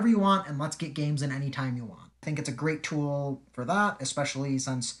play whatever you want, and let's get games in anytime you want. I think it's a great tool for that, especially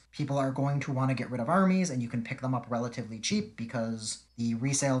since people are going to want to get rid of armies, and you can pick them up relatively cheap because the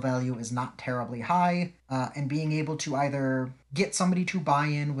resale value is not terribly high, and being able to either get somebody to buy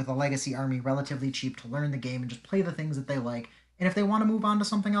in with a legacy army relatively cheap to learn the game and just play the things that they like, and if they want to move on to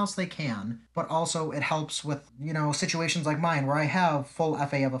something else, they can. But also it helps with, situations like mine where I have full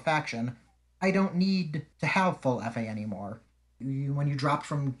FA of a faction. I don't need to have full FA anymore. When you dropped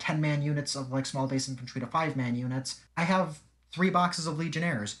from 10-man units of like small base infantry to 5-man units, I have 3 boxes of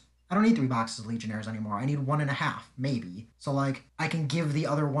Legionnaires. I don't need 3 boxes of Legionnaires anymore. I need 1.5, maybe. So like, I can give the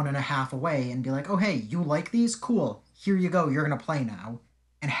other 1.5 away and be like, oh hey, you like these? Cool. Here you go, you're gonna play now.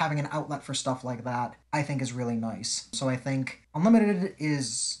 And having an outlet for stuff like that, I think is really nice. So I think Unlimited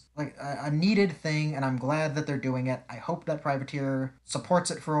is like a needed thing, and I'm glad that they're doing it. I hope that Privateer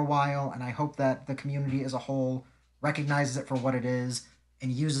supports it for a while, and I hope that the community as a whole recognizes it for what it is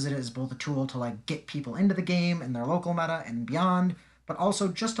and uses it as both a tool to like get people into the game and their local meta and beyond, but also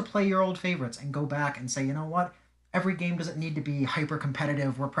just to play your old favorites and go back and say, you know what? Every game doesn't need to be hyper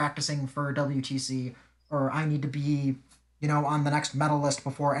competitive. We're practicing for WTC, or I need to be on the next medal list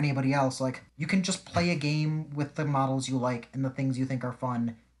before anybody else. Like, you can just play a game with the models you like and the things you think are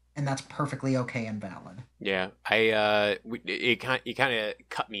fun, and that's perfectly okay and valid. Yeah, you kind of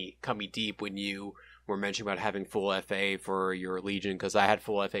cut me deep when you were mentioning about having full FA for your Legion, because I had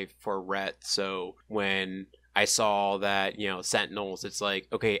full FA for Ret. So when I saw that Sentinels, it's like,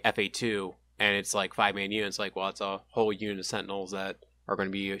 okay, FA2, and it's like 5-man units. Like, well, it's a whole unit of Sentinels that are going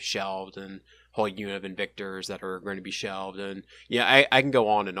to be shelved, and whole unit of Invictors that are going to be shelved. And yeah, I can go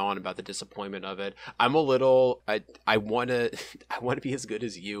on and on about the disappointment of it. I'm a little, I want to be as good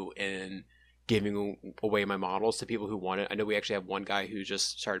as you in giving away my models to people who want it. I know we actually have one guy who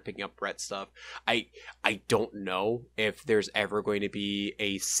just started picking up Brett stuff. I don't know if there's ever going to be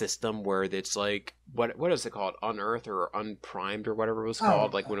a system where it's like, what is it called, unearthed or unprimed or whatever it was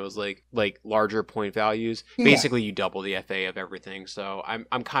called, like when it was like larger point values. Yeah. Basically you double the FA of everything. So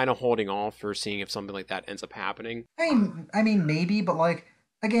I'm kind of holding off for seeing if something like that ends up happening. I mean maybe, but like,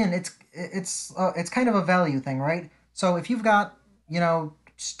 again, it's kind of a value thing, right? So if you've got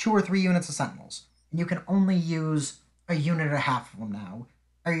 2 or 3 units of Sentinels, and you can only use a unit and a half of them now,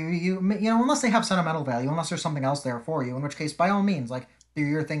 or you unless they have sentimental value, unless there's something else there for you, in which case, by all means, like, they're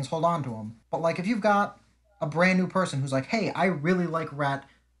your things, hold on to them. But like, if you've got a brand new person who's like, hey, I really like Ret,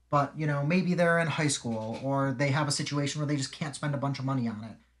 but maybe they're in high school, or they have a situation where they just can't spend a bunch of money on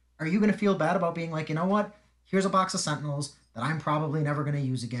it, are you going to feel bad about being like, you know what, here's a box of Sentinels that I'm probably never going to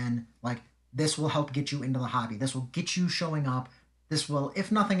use again, like, this will help get you into the hobby, this will get you showing up, this will,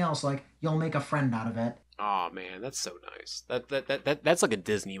 if nothing else, like, you'll make a friend out of it. Oh man, that's so nice. That's like a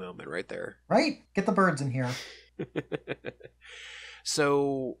Disney moment right there. Right? Get the birds in here.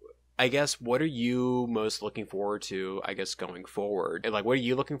 So, I guess, what are you most looking forward to, I guess, going forward? Like, what are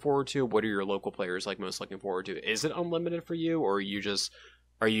you looking forward to? What are your local players like most looking forward to? Is it Unlimited for you, or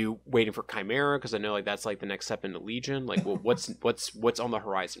are you waiting for Chimera? Because I know like that's like the next step into Legion. Like, well, what's on the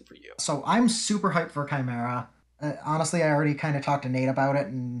horizon for you? So I'm super hyped for Chimera. Honestly, I already kind of talked to Nate about it,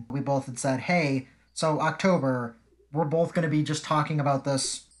 and we both had said, hey, so October, we're both going to be just talking about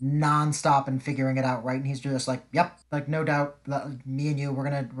this nonstop and figuring it out, right? And he's just like, yep, like, no doubt, me and you, we're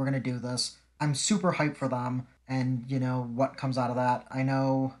gonna do this. I'm super hyped for them, and what comes out of that. I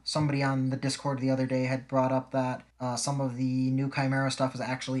know somebody on the Discord the other day had brought up that some of the new Chimera stuff is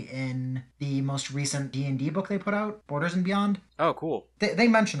actually in the most recent D&D book they put out, Borders and Beyond. Oh, cool. They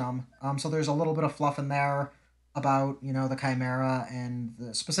mention them, so there's a little bit of fluff in there about the Chimera and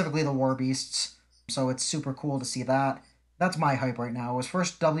specifically the War Beasts, so it's super cool to see that. that's my hype right now. It was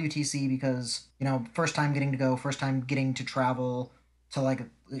first WTC because, first time getting to go, first time getting to travel to like,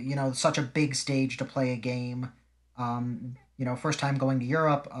 such a big stage to play a game. First time going to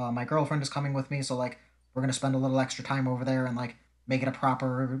Europe. My girlfriend is coming with me, so like we're gonna spend a little extra time over there and like make it a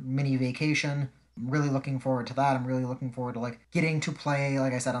proper mini vacation. I'm really looking forward to that. I'm really looking forward to like getting to play,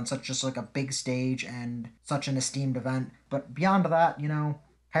 like I said, on such just like a big stage and such an esteemed event. But beyond that,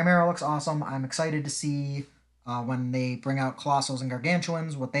 Chimera looks awesome. I'm excited to see when they bring out Colossals and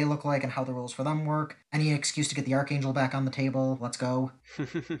Gargantuans, what they look like and how the rules for them work. Any excuse to get the Archangel back on the table. Let's go.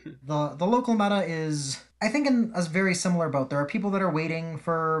 The local meta is, I think, in a very similar boat. There are people that are waiting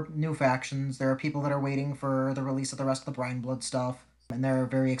for new factions. There are people that are waiting for the release of the rest of the Brine Blood stuff, and they're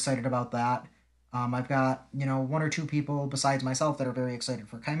very excited about that. I've got, one or two people besides myself that are very excited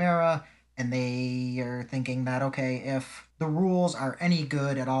for Chimera, and they are thinking that, okay, if the rules are any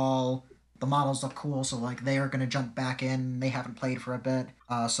good at all, the models look cool, so like they are going to jump back in. They haven't played for a bit.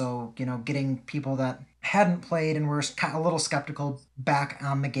 So, getting people that hadn't played and were a little skeptical back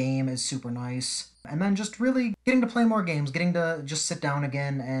on the game is super nice. And then just really getting to play more games, getting to just sit down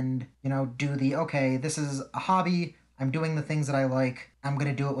again and, do okay, this is a hobby. I'm doing the things that I like. I'm going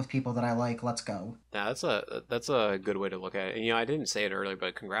to do it with people that I like. Let's go. Yeah, that's a good way to look at it. And, I didn't say it earlier,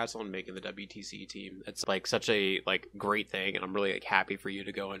 but congrats on making the WTC team. It's like such a great thing, and I'm really happy for you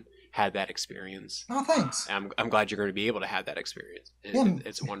to go and had that experience. Oh, thanks. I'm glad you're going to be able to have that experience.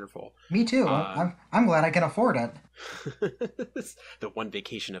 It's wonderful. Me too. I'm glad I can afford it. The one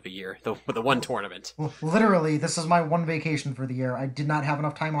vacation of a year, the one tournament. Well, literally, this is my one vacation for the year. I did not have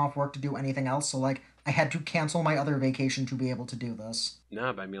enough time off work to do anything else, so I had to cancel my other vacation to be able to do this.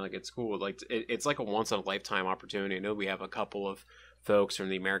 No, but I mean, it's cool. It's like a once in a lifetime opportunity. I know we have a couple of folks from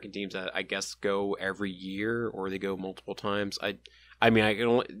the American teams that I guess go every year or they go multiple times. I mean, I can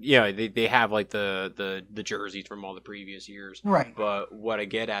only, they have like the jerseys from all the previous years. Right. But what I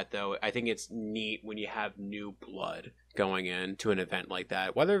get at though, I think it's neat when you have new blood going into an event like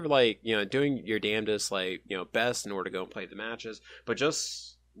that. Whether doing your damnedest, best in order to go and play the matches, but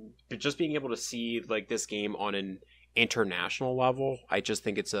just being able to see like this game on an international level, I just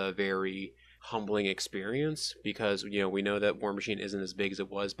think it's a very humbling experience because we know that Warmachine isn't as big as it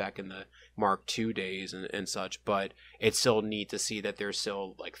was back in the Mark II days and such, but it's still neat to see that there's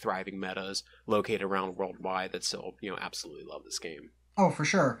still like thriving metas located around worldwide that still absolutely love this game. Oh, for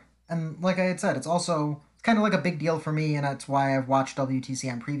sure. And like I had said, it's kind of like a big deal for me, and that's why I've watched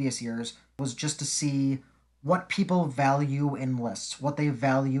WTC on previous years, was just to see what people value in lists, what they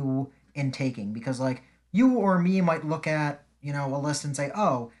value in taking. Because like you or me might look at a list and say,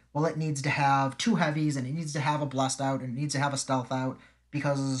 oh, well, it needs to have 2 heavies and it needs to have a blessed out and it needs to have a stealth out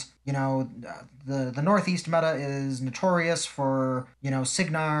because the Northeast meta is notorious for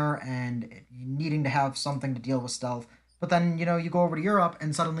Signar and needing to have something to deal with stealth. But then, you go over to Europe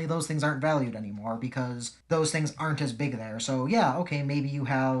and suddenly those things aren't valued anymore because those things aren't as big there. So yeah, okay, maybe you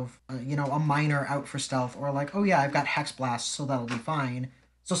have, a minor out for stealth, or like, oh yeah, I've got Hex Blast, so that'll be fine.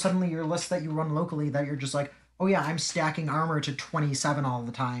 So suddenly your list that you run locally that you're just like, oh yeah, I'm stacking armor to 27 all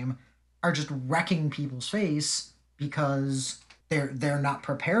the time, are just wrecking people's face because they're not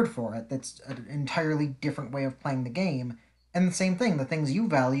prepared for it. That's an entirely different way of playing the game. And the same thing, the things you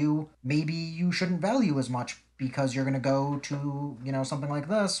value, maybe you shouldn't value as much because you're going to go to, something like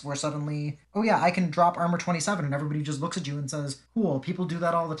this where suddenly, oh yeah, I can drop armor 27 and everybody just looks at you and says, cool, people do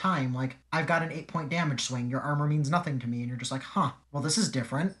that all the time. Like, I've got an 8-point damage swing, your armor means nothing to me. And you're just like, huh, well, this is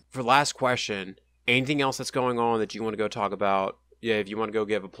different. For last question, anything else that's going on that you want to go talk about? Yeah, if you want to go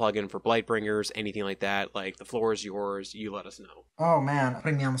give a plug-in for Blight Bringers, anything like that, like the floor is yours, you let us know. Oh man,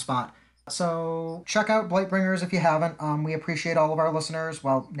 putting me on the spot. So check out Blight Bringers if you haven't. We appreciate all of our listeners.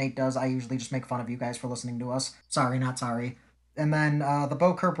 Well, Nate does. I usually just make fun of you guys for listening to us. Sorry, not sorry. And then the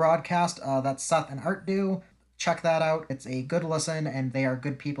Boker broadcast, that Seth and Art do. Check that out. It's a good listen, and they are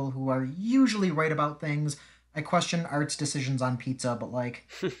good people who are usually right about things. I question Art's decisions on pizza, but like...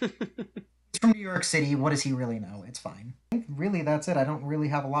 He's from New York City. What does he really know? It's fine. Really, that's it. I don't really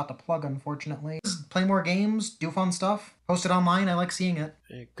have a lot to plug, unfortunately. Just play more games, do fun stuff, post it online. I like seeing it.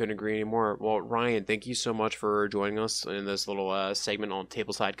 I couldn't agree anymore. Well, Ryan, thank you so much for joining us in this little segment on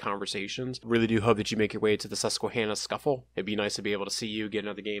Tableside Conversations. Really do hope that you make your way to the Susquehanna Scuffle. It'd be nice to be able to see you get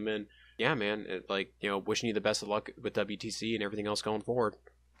another game in. Yeah, man. Wishing you the best of luck with WTC and everything else going forward.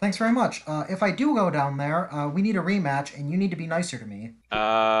 Thanks very much. If I do go down there, we need a rematch, and you need to be nicer to me.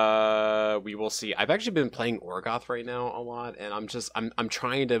 We will see. I've actually been playing Orgoth right now a lot, and I'm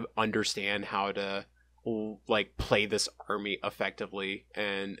trying to understand how to play this army effectively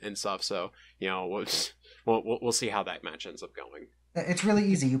and stuff. So we'll see how that match ends up going. It's really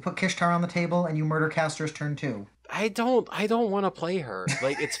easy. You put Kishtar on the table and you murder Caster's turn 2. I don't want to play her.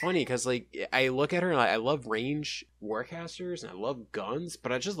 Like, it's funny because like I look at her and I love range warcasters and I love guns,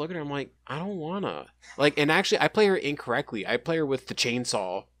 but I just look at her and I'm like, I don't wanna. Like, and actually I play her incorrectly. I play her with the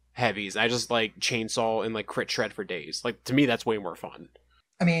chainsaw heavies. I just like chainsaw and like crit shred for days. Like, to me that's way more fun.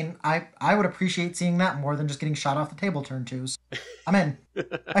 I mean, I would appreciate seeing that more than just getting shot off the table turn 2s. I'm in.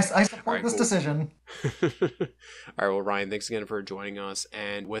 I support All right, this cool. decision. All right, well, Ryan, thanks again for joining us.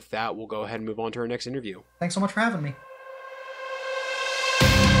 And with that, we'll go ahead and move on to our next interview. Thanks so much for having me.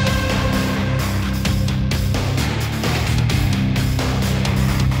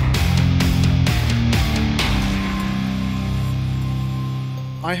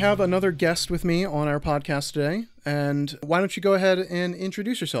 I have another guest with me on our podcast today, and why don't you go ahead and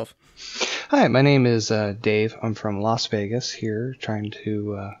introduce yourself? Hi, my name is Dave. I'm from Las Vegas here, trying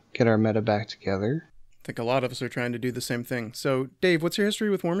to get our meta back together. I think a lot of us are trying to do the same thing. So, Dave, what's your history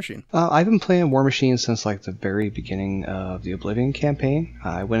with Warmachine? I've been playing Warmachine since like the very beginning of the Oblivion campaign.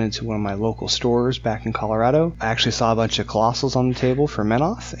 I went into one of my local stores back in Colorado. I actually saw a bunch of Colossals on the table for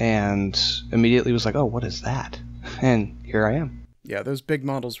Menoth, and immediately was like, oh, what is that? And here I am. Yeah, those big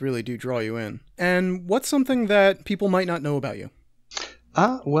models really do draw you in. And what's something that people might not know about you?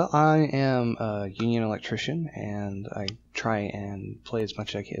 Well, I am a union electrician, and I try and play as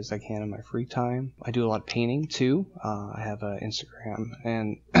much as I can in my free time. I do a lot of painting, too. I have an Instagram,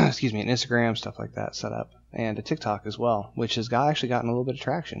 and, an Instagram, stuff like that set up, and a TikTok as well, which has actually gotten a little bit of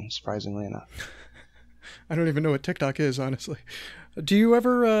traction, surprisingly enough. I don't even know what TikTok is, honestly. Do you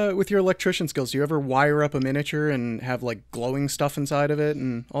ever, with your electrician skills, do you ever wire up a miniature and have, like, glowing stuff inside of it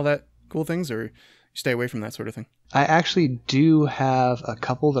and all that cool things, or you stay away from that sort of thing? I actually do have a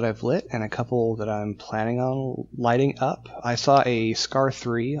couple that I've lit and a couple that I'm planning on lighting up. I saw a Scar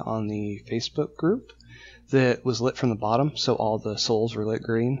 3 on the Facebook group that was lit from the bottom, so all the souls were lit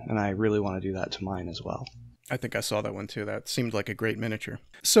green, and I really want to do that to mine as well. I think I saw that one too. That seemed like a great miniature.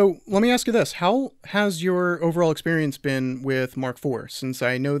 So let me ask you this. How has your overall experience been with Mark IV? Since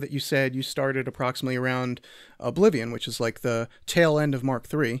I know that you said you started approximately around Oblivion, which is like the tail end of Mark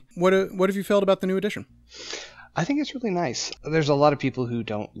III. What have you felt about the new edition? I think it's really nice. There's a lot of people who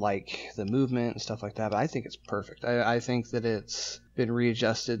don't like the movement and stuff like that, but I think it's perfect. I think that it's been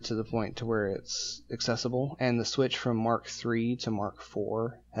readjusted to the point to where it's accessible, and the switch from Mark III to Mark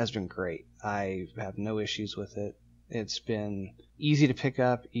IV has been great. I have no issues with it. It's been easy to pick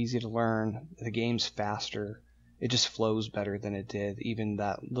up, easy to learn. The game's faster. It just flows better than it did even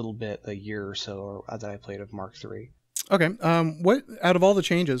that little bit, a year or so that I played of Mark III. Okay. What out of all the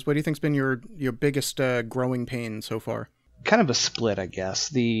changes, what do you think's been your biggest growing pain so far? Kind of a split, I guess.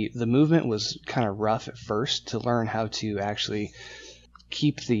 The movement was kind of rough at first to learn how to actually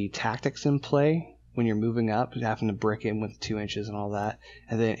keep the tactics in play when you're moving up, having to brick in with 2 inches and all that.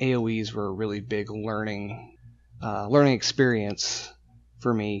 And then AoEs were a really big learning experience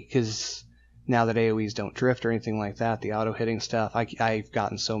for me, because now that AoEs don't drift or anything like that, the auto hitting stuff, I've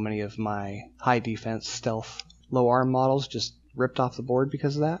gotten so many of my high defense stealth low arm models just ripped off the board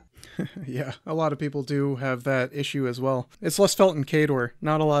because of that. Yeah, a lot of people do have that issue as well. It's less felt in Khador.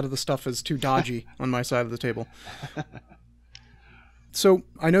 Not a lot of the stuff is too dodgy on my side of the table. So,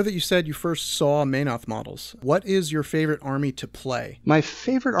 I know that you said you first saw Menoth models. What is your favorite army to play? My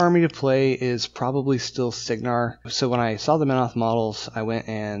favorite army to play is probably still Signar. So when I saw the Menoth models, I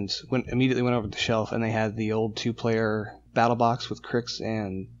immediately went over to the shelf, and they had the old 2-player battle box with Crix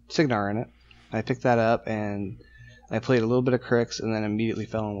and Signar in it. I picked that up, and I played a little bit of Crix, and then immediately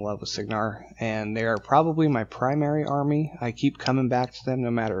fell in love with Signar. And they are probably my primary army. I keep coming back to them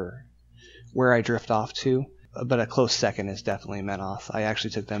no matter where I drift off to. But a close second is definitely Menoth. I actually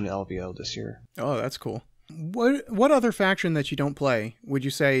took them to LVO this year. Oh, that's cool. What other faction that you don't play would you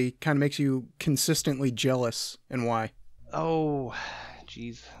say kind of makes you consistently jealous, and why? Oh,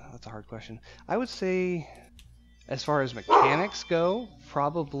 geez, that's a hard question. I would say, as far as mechanics go,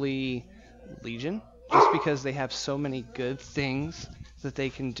 probably Legion, just because they have so many good things that they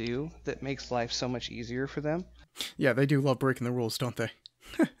can do that makes life so much easier for them. Yeah, they do love breaking the rules, don't they?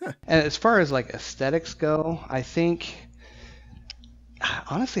 And as far as like aesthetics go, I think,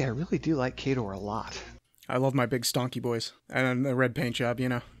 honestly, I really do like Khador a lot. I love my big stonky boys and the red paint job, you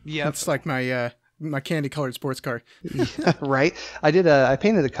know. Yeah, it's like my candy colored sports car. Yeah, right. I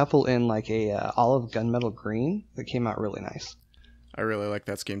painted a couple in like a olive gunmetal green that came out really nice. I really like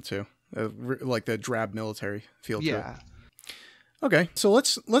that scheme too. Like the drab military feel to it. Yeah. Okay, so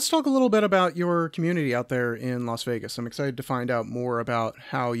let's talk a little bit about your community out there in Las Vegas. I'm excited to find out more about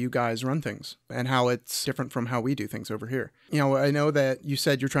how you guys run things and how it's different from how we do things over here. You know, I know that you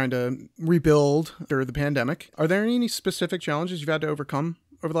said you're trying to rebuild after the pandemic. Are there any specific challenges you've had to overcome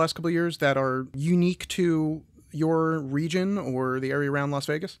over the last couple of years that are unique to your region or the area around Las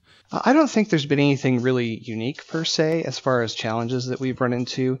Vegas? I don't think there's been anything really unique per se as far as challenges that we've run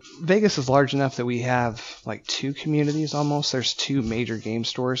into. Vegas is large enough that we have like 2 communities almost. There's 2 major game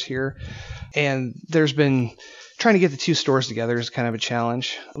stores here. And there's been trying to get the 2 stores together is kind of a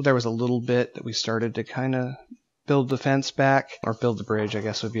challenge. There was a little bit that we started to kind of build the fence back, or build the bridge, I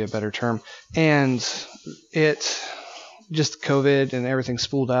guess would be a better term. And it just COVID and everything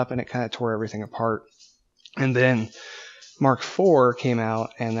spooled up and it kind of tore everything apart. And then Mark IV came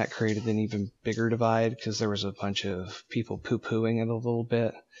out, and that created an even bigger divide because there was a bunch of people poo-pooing it a little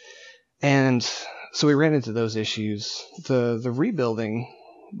bit. And so we ran into those issues. The rebuilding,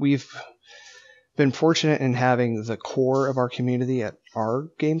 we've been fortunate in having the core of our community at our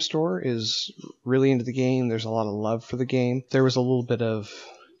game store is really into the game. There's a lot of love for the game. There was a little bit of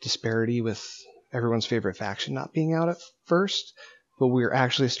disparity with everyone's favorite faction not being out at first, but we're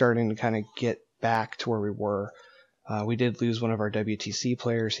actually starting to kind of get back to where we were. We did lose one of our WTC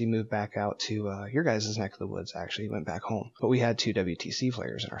players. He moved back out to your guys' neck of the woods, actually. He went back home. But we had 2 WTC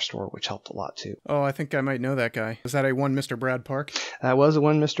players in our store, which helped a lot, too. Oh, I think I might know that guy. Was that a one Mr. Brad Park? That was a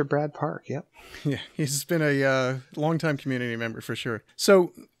one Mr. Brad Park, yep. Yeah, he's been a longtime community member for sure.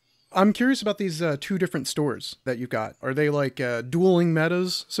 So I'm curious about these 2 different stores that you've got. Are they like dueling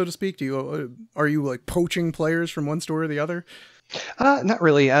metas, so to speak? Are you like poaching players from one store or the other? Not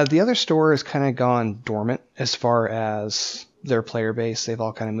really. The other store has kind of gone dormant as far as their player base. They've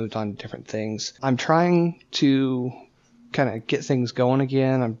all kind of moved on to different things. I'm trying to kind of get things going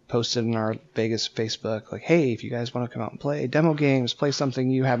again. I'm posted in our Vegas Facebook, like, hey, if you guys want to come out and play demo games, play something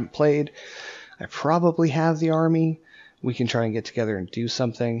you haven't played. I probably have the army. We can try and get together and do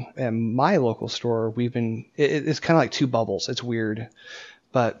something. And my local store, it's kind of like 2 bubbles. It's weird,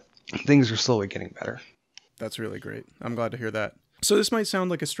 but things are slowly getting better. That's really great. I'm glad to hear that. So this might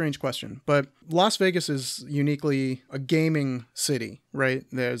sound like a strange question, but Las Vegas is uniquely a gaming city, right?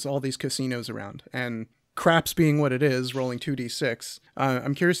 There's all these casinos around, and craps being what it is, rolling 2d6.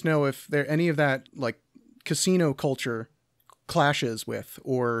 I'm curious to know if there any of that like casino culture clashes with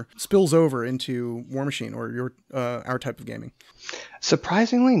or spills over into Warmachine or our type of gaming.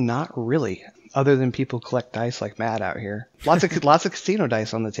 Surprisingly, not really. Other than people collect dice like mad out here. Lots of casino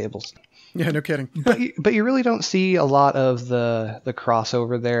dice on the tables. Yeah, no kidding. but you really don't see a lot of the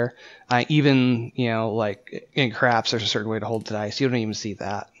crossover there. Even, like in craps, there's a certain way to hold the dice. You don't even see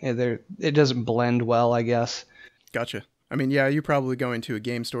that. It doesn't blend well, I guess. Gotcha. I mean, yeah, you probably go into a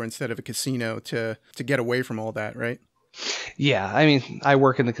game store instead of a casino to get away from all that, right? Yeah, I mean, I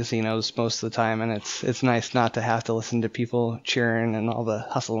work in the casinos most of the time, and it's nice not to have to listen to people cheering and all the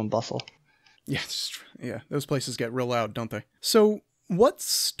hustle and bustle. Yeah, those places get real loud, don't they? So what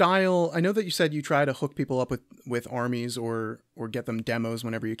style, I know that you said you try to hook people up with armies or get them demos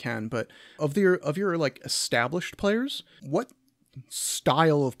whenever you can, but of your like established players, what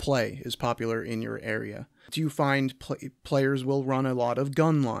style of play is popular in your area? Do you find players will run a lot of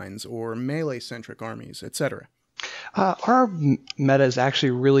gun lines or melee-centric armies, etc.? Our meta is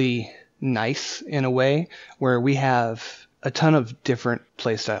actually really nice in a way where we have a ton of different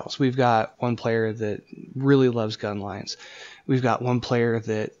play styles. We've got one player that really loves gun lines. We've got one player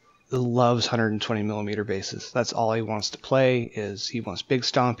that loves 120 millimeter bases. That's all he wants to play. Is he wants big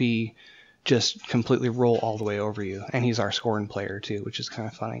stompy, just completely roll all the way over you. And he's our scoring player too, which is kind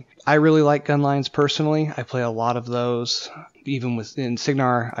of funny. I really like gun lines personally. I play a lot of those. Even in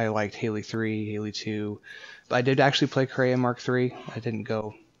Signar, I liked Haley 3, Haley 2. I did actually play Cray in Mark III. I didn't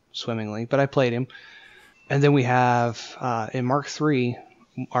go swimmingly, but I played him. And then we have, in Mark III,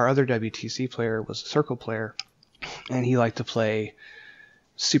 our other WTC player was a circle player, and he liked to play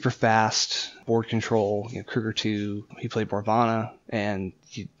super fast, board control, Kruger 2. He played Morvana, and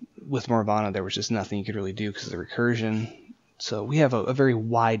with Morvana, there was just nothing you could really do because of the recursion. So we have a very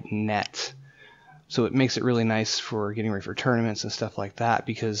wide net. So it makes it really nice for getting ready for tournaments and stuff like that,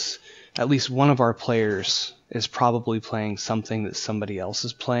 because at least one of our players is probably playing something that somebody else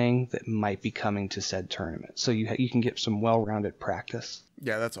is playing that might be coming to said tournament. So you can get some well-rounded practice.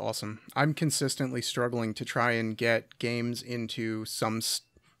 Yeah, that's awesome. I'm consistently struggling to try and get games into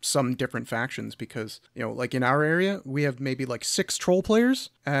some different factions because, like in our area, we have maybe like 6 troll players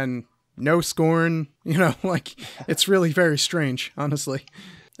and no scorn, like it's really very strange, honestly.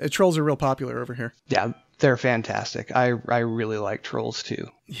 Trolls are real popular over here. Yeah, They're fantastic. I really like trolls too.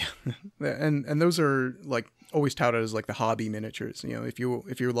 Yeah, and those are like always touted as like the hobby miniatures. You know, if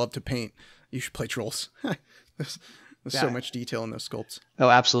you love to paint, you should play trolls. There's so much detail in those sculpts. Oh,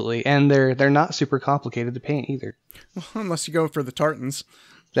 absolutely, and they're not super complicated to paint either. Well, unless you go for the tartans.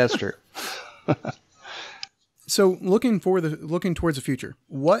 That's true. So looking towards the future,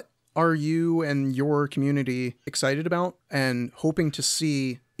 what are you and your community excited about and hoping to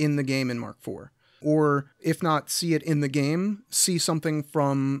see in the game in Mark IV? Or if not see it in the game, see something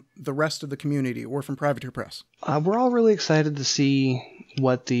from the rest of the community or from Privateer Press? We're all really excited to see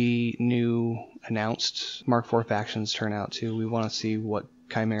what the new announced Mark IV factions turn out to. We want to see what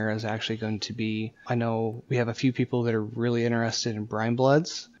Chimera is actually going to be. I know we have a few people that are really interested in Brine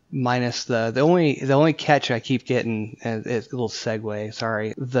Bloods. Minus the only catch I keep getting, and it's a little segue,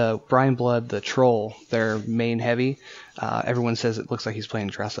 sorry, the Brine Blood, the troll, their main heavy, everyone says it looks like he's playing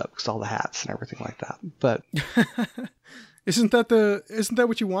dress up because all the hats and everything like that. But isn't that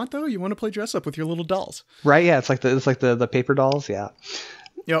what you want though? You want to play dress up with your little dolls, right? Yeah, it's like the paper dolls. Yeah.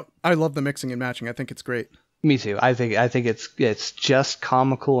 Yep, I love the mixing and matching. I think it's great. Me too. I think it's just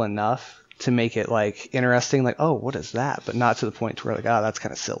comical enough to make it like interesting, like, oh, what is that? But not to the point where like, oh, that's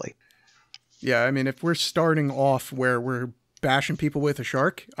kind of silly. Yeah, I mean, if we're starting off where we're bashing people with a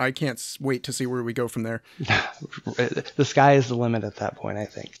shark, I can't wait to see where we go from there. The sky is the limit at that point, I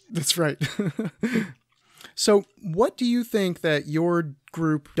think. That's right. So what do you think that your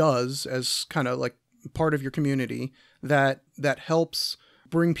group does as kind of like part of your community that helps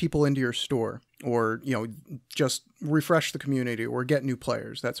bring people into your store, or, you know, just refresh the community or get new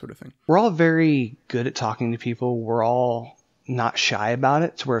players, that sort of thing? We're all very good at talking to people. We're all not shy about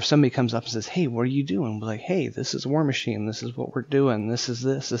it, to where if somebody comes up and says, hey, what are you doing? We're like, hey, this is Warmachine. This is what we're doing. This is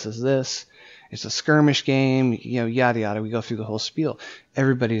this. This is this. It's a skirmish game, you know, yada, yada. We go through the whole spiel.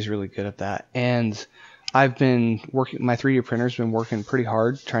 Everybody's really good at that. And I've been working, my 3D printer's been working pretty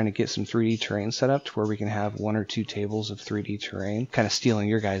hard trying to get some 3D terrain set up to where we can have 1 or 2 tables of 3D terrain, kind of stealing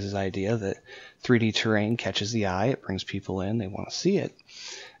your guys' idea that 3D terrain catches the eye, it brings people in, they want to see it.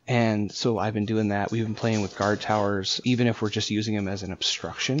 And so I've been doing that. We've been playing with guard towers, even if we're just using them as an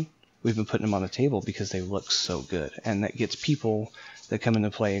obstruction. We've been putting them on the table because they look so good. And that gets people that come in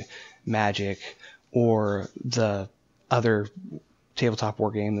to play Magic or the other tabletop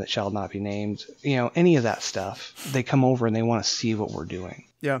war game that shall not be named, you know, any of that stuff, they come over and they want to see what we're doing.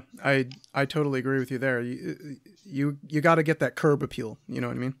 Yeah, I totally agree with you there. You got to get that curb appeal, you know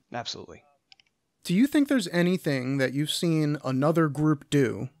what I mean? Absolutely. Do you think there's anything that you've seen another group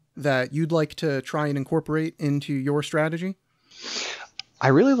do that you'd like to try and incorporate into your strategy? I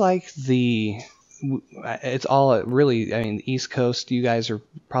really like it's all really, I mean, the East Coast, you guys are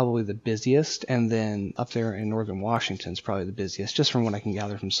probably the busiest, and then up there in Northern Washington is probably the busiest, just from what I can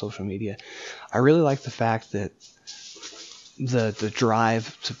gather from social media. I really like the fact that the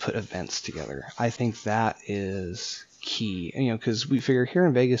drive to put events together. I think that is key, you know, because we figure here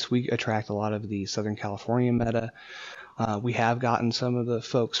in Vegas, we attract a lot of the Southern California meta. We have gotten some of the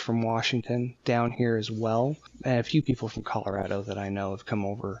folks from Washington down here as well, and a few people from Colorado that I know have come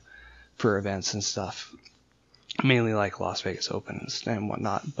over for events and stuff, mainly like Las Vegas Open and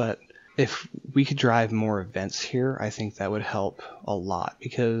whatnot. But if we could drive more events here, I think that would help a lot,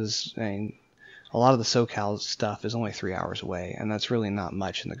 because I mean, a lot of the SoCal stuff is only 3 hours away, and that's really not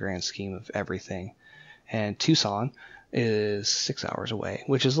much in the grand scheme of everything. And Tucson is 6 hours away,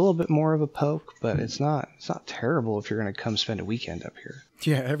 which is a little bit more of a poke, but it's not terrible if you're going to come spend a weekend up here.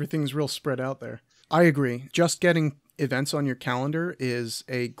 Yeah, everything's real spread out there. I agree. Just getting events on your calendar is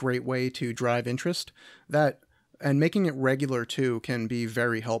a great way to drive interest. And making it regular too can be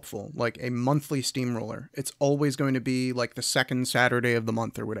very helpful. Like a monthly steamroller, it's always going to be like the second Saturday of the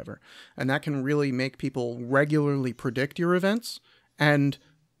month or whatever. And that can really make people regularly predict your events and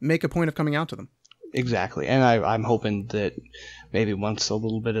make a point of coming out to them. Exactly. And I'm hoping that maybe once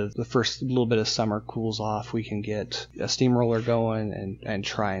the first little bit of summer cools off, we can get a steamroller going and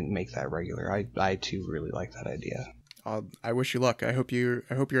try and make that regular. I too really like that idea. I wish you luck. I hope you're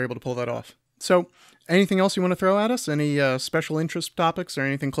able to pull that off. So, anything else you want to throw at us? Any special interest topics or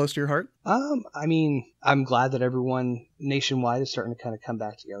anything close to your heart? I mean, I'm glad that everyone nationwide is starting to kind of come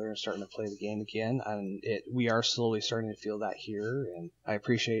back together and starting to play the game again. And we are slowly starting to feel that here. And I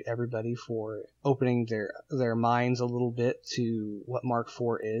appreciate everybody for opening their minds a little bit to what Mark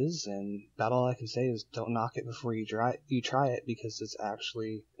IV is. And about all I can say is don't knock it before you try it, because it's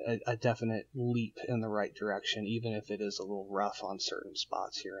actually a definite leap in the right direction, even if it is a little rough on certain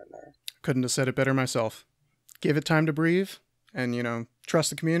spots here and there. Couldn't have said it better myself. Give it time to breathe, and trust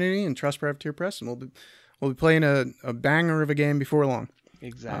the community and trust Privateer Press, and we'll be playing a banger of a game before long.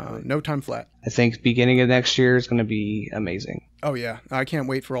 Exactly. No time flat. I think beginning of next year is going to be amazing. Oh, yeah. I can't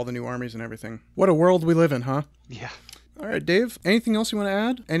wait for all the new armies and everything. What a world we live in, huh? Yeah. All right, Dave, anything else you want to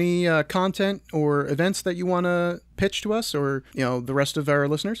add? Any content or events that you want to pitch to us or, the rest of our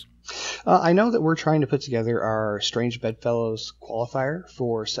listeners? I know that we're trying to put together our Strange Bedfellows qualifier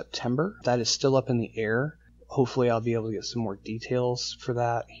for September. That is still up in the air. Hopefully I'll be able to get some more details for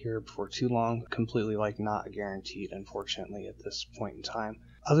that here before too long. Completely not guaranteed, unfortunately, at this point in time.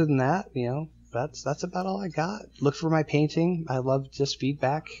 Other than that, that's about all I got. Look for my painting. I love just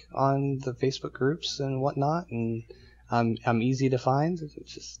feedback on the Facebook groups and whatnot, and I'm easy to find.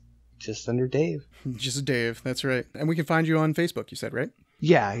 It's just under Dave. Just Dave, that's right. And we can find you on Facebook, you said, right?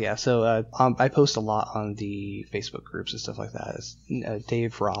 Yeah. So I post a lot on the Facebook groups and stuff like that. It's,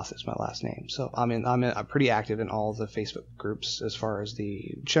 Dave Roth is my last name. So I'm pretty active in all the Facebook groups as far as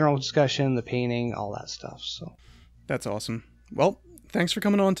the general discussion, the painting, all that stuff. So that's awesome. Well, thanks for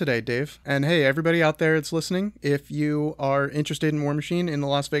coming on today, Dave. And hey, everybody out there that's listening, if you are interested in Warmachine in the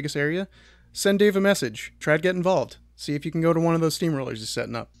Las Vegas area, send Dave a message. Try to get involved. See if you can go to one of those steamrollers he's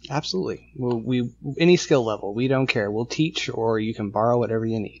setting up. Absolutely. We any skill level, we don't care. We'll teach, or you can borrow whatever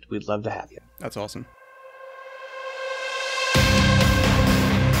you need. We'd love to have you. That's awesome.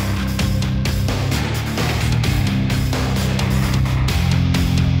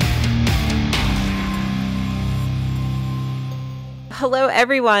 Hello,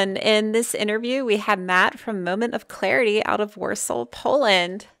 everyone. In this interview, we had Matt from Moment of Clarity out of Warsaw,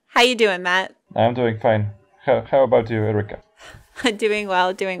 Poland. How you doing, Matt? I'm doing fine. How about you, Erika? Doing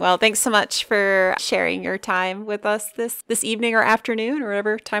well. Thanks so much for sharing your time with us this evening or afternoon or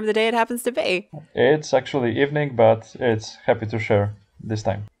whatever time of the day it happens to be. It's actually evening, but it's happy to share this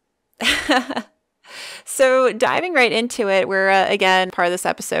time. So diving right into it, we're, again, part of this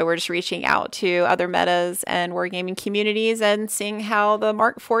episode, we're just reaching out to other metas and wargaming communities and seeing how the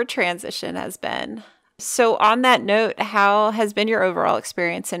Mark IV transition has been. So on that note, how has been your overall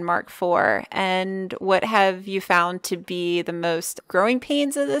experience in Mark IV, and what have you found to be the most growing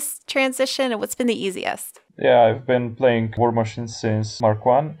pains of this transition, and what's been the easiest? Yeah, I've been playing Warmachine since Mark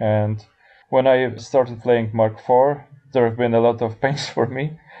I, and when I started playing Mark IV, there have been a lot of pains for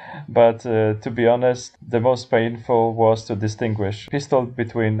me. But to be honest, the most painful was to distinguish pistol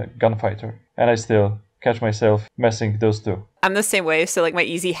between gunfighter, and I still catch myself messing those two. I'm the same way. So my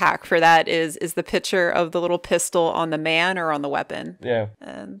easy hack for that is the picture of the little pistol on the man or on the weapon. Yeah.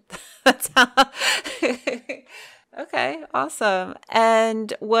 And that's how. Okay, awesome.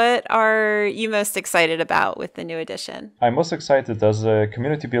 And what are you most excited about with the new edition? I'm most excited as a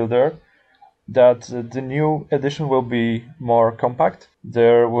community builder that the new edition will be more compact.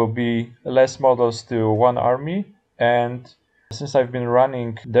 There will be less models to one army, and since I've been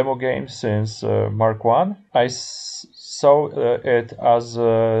running demo games since Mark I saw it as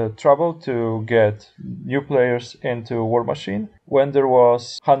trouble to get new players into Warmachine when there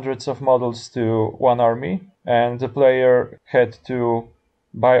was hundreds of models to one army, and the player had to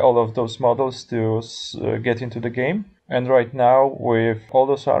buy all of those models to get into the game. And right now, with all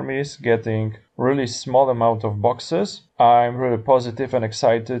those armies getting really small amount of boxes, I'm really positive and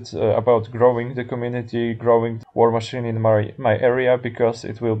excited about growing the community, growing Warmachine in my area, because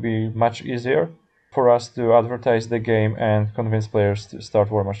it will be much easier for us to advertise the game and convince players to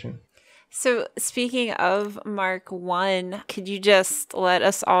start Warmachine. So speaking of Mark I, could you just let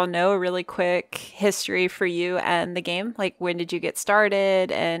us all know a really quick history for you and the game? When did you get started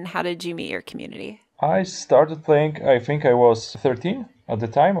and how did you meet your community? I started playing, I think I was 13 at the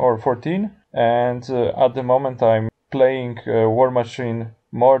time, or 14, and at the moment I'm playing Warmachine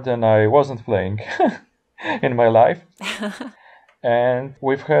more than I wasn't playing in my life. And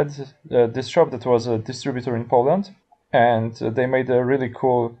we've had this shop that was a distributor in Poland, and they made a really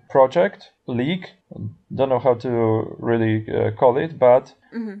cool project, league, don't know how to really call it, but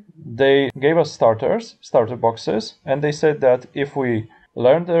they gave us starter boxes, and they said that if we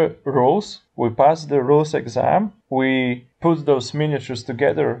learn the rules, we pass the rules exam, we put those miniatures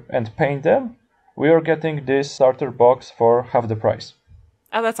together and paint them, we are getting this starter box for half the price.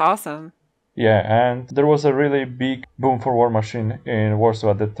 Oh, that's awesome. Yeah, and there was a really big boom for Warmachine in Warsaw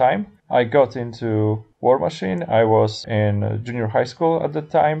at that time. I got into Warmachine, I was in junior high school at the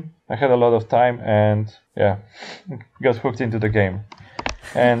time, I had a lot of time and got hooked into the game.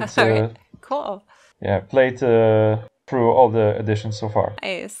 And right. Cool. Yeah, played through all the editions so far.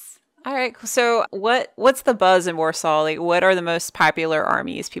 Nice. All right. So what's the buzz in Warsaw? What are the most popular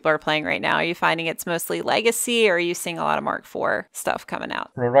armies people are playing right now? Are you finding it's mostly Legacy, or are you seeing a lot of Mark IV stuff coming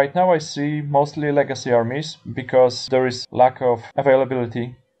out? Right now I see mostly Legacy armies because there is lack of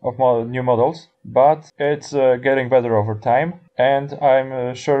availability of new models, but it's getting better over time. and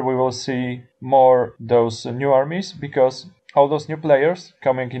I'm sure we will see more those new armies, because all those new players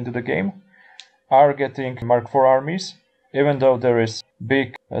coming into the game are getting Mark IV armies. Even though there is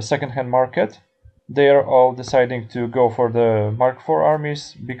big second-hand market, they are all deciding to go for the Mark IV armies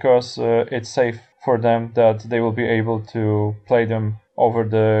because it's safe for them, that they will be able to play them over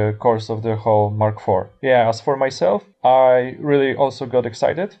the course of the whole Mark IV. Yeah, as for myself, I really also got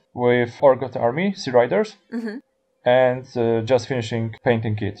excited with Orgot Army, Sea Riders, and just finishing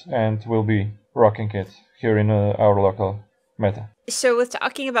painting it, and will be rocking it here in our local meta. So with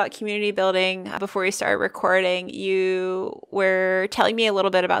talking about community building, before we started recording, you were telling me a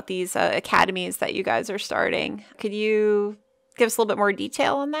little bit about these academies that you guys are starting. Could you give us a little bit more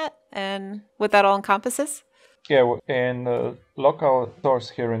detail on that and what that all encompasses? Yeah, in local stores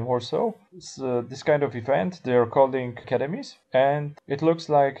here in Warsaw, it's this kind of event they're calling academies, and it looks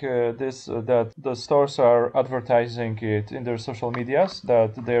like that the stores are advertising it in their social medias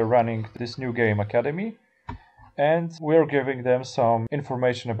that they're running this new game academy, and we're giving them some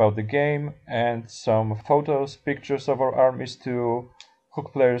information about the game and some photos, pictures of our armies to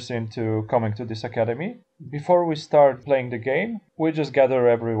hook players into coming to this academy. Before we start playing the game, we just gather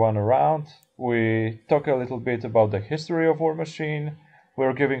everyone around. We talk a little bit about the history of Warmachine.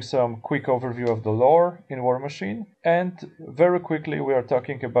 We're giving some quick overview of the lore in Warmachine, and very quickly we are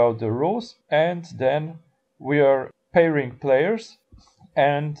talking about the rules, and then we are pairing players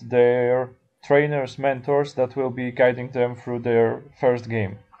and their trainers, mentors that will be guiding them through their first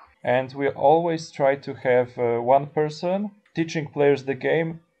game. And we always try to have one person teaching players the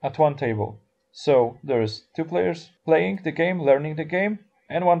game at one table. So there's two players playing the game, learning the game,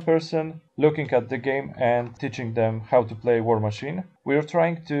 and one person looking at the game and teaching them how to play Warmachine. We're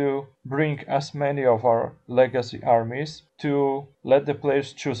trying to bring as many of our legacy armies to let the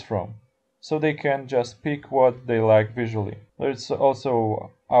players choose from, so they can just pick what they like visually. It's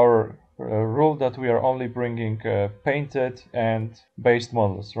also our rule that we are only bringing painted and based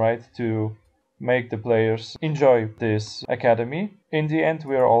models, right, to make the players enjoy this academy. In the end,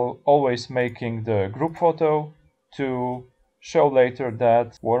 we are always making the group photo to show later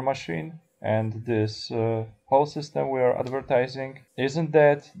that Warmachine and this whole system we are advertising isn't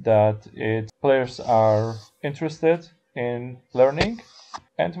dead, that players are interested in learning.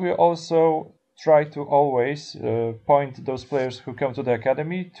 And we also try to always point those players who come to the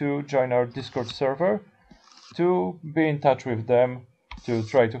academy to join our Discord server, to be in touch with them, to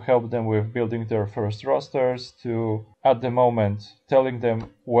try to help them with building their first rosters, to, at the moment, telling them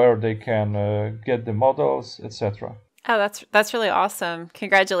where they can get the models, etc. Oh, that's really awesome.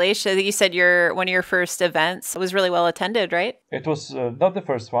 Congratulations. You said one of your first events was really well attended, right? It was not the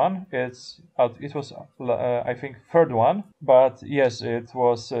first one. It was, I think, third one. But yes, it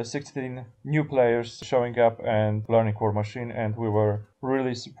was 16 new players showing up and learning Warmachine, and we were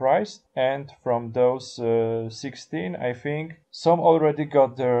really surprised. And from those 16, I think some already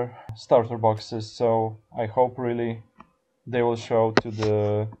got their starter boxes. So I hope really they will show to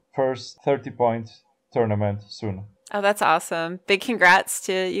the first 30-point tournament soon. Oh, that's awesome. Big congrats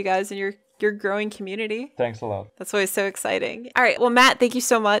to you guys and your growing community. Thanks a lot. That's always so exciting. All right. Well, Matt, thank you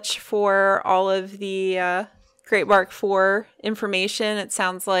so much for all of the great Mark IV information. It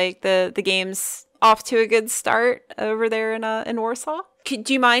sounds like the game's off to a good start over there in Warsaw.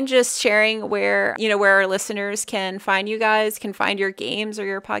 Do you mind just sharing where our listeners can find you guys, can find your games or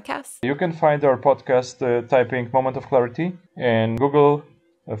your podcast? You can find our podcast typing Moment of Clarity in Google,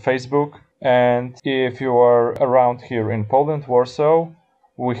 Facebook. And if you are around here in Poland, Warsaw,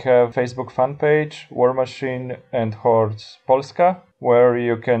 we have Facebook fan page, Warmachine and Horde Polska, where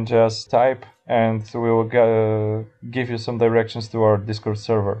you can just type and we will give you some directions to our Discord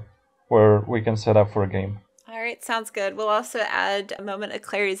server, where we can set up for a game. All right, sounds good. We'll also add a Moment of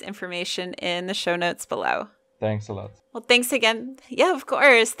Clarity's information in the show notes below. Thanks a lot. Well, thanks again. Yeah, of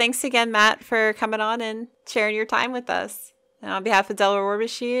course. Thanks again, Matt, for coming on and sharing your time with us. And on behalf of Delaware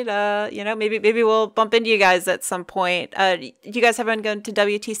Warmachine, maybe we'll bump into you guys at some point. You guys haven't gone to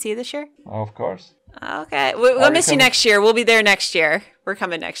WTC this year? Of course. Okay. We'll miss you next year. We'll be there next year. We're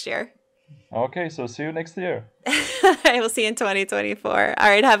coming next year. Okay, so see you next year. All right, we'll see you in 2024. All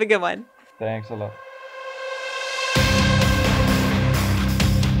right, have a good one. Thanks a lot.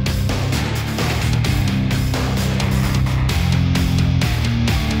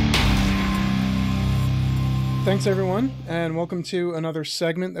 Thanks, everyone, and welcome to another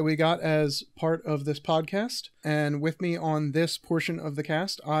segment that we got as part of this podcast. And with me on this portion of the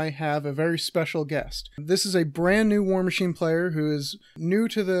cast, I have a very special guest. This is a brand new Warmachine player who is new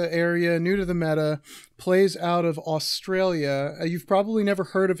to the area, new to the meta, plays out of Australia. You've probably never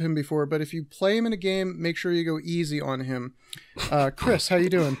heard of him before, but if you play him in a game, make sure you go easy on him. Chris, how you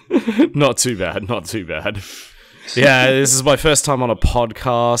doing? Not too bad, not too bad. Yeah, this is my first time on a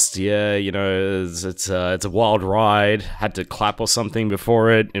podcast. Yeah, you know, it's a wild ride. Had to clap or something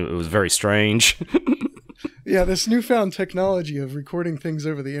before it. It was very strange. Yeah, this newfound technology of recording things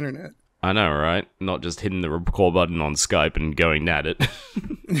over the internet. I know, right? Not just hitting the record button on Skype and going at it.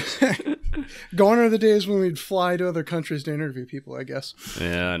 Gone are the days when we'd fly to other countries to interview people, I guess.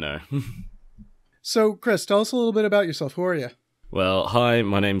 Yeah, I know. So, Chris, tell us a little bit about yourself. Who are you? Well, hi,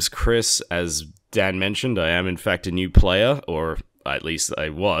 my name's Chris. As Dan mentioned, I am in fact a new player, or at least I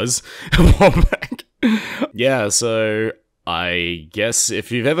was a while back. Yeah, so I guess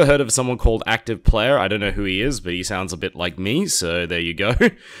if you've ever heard of someone called Active Player, I don't know who he is, but he sounds a bit like me, so there you go.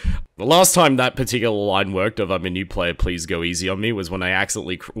 The last time that particular line worked of "I'm a new player, please go easy on me" was when I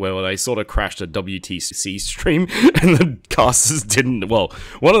when I sort of crashed a WTC stream, and the casters didn't. Well,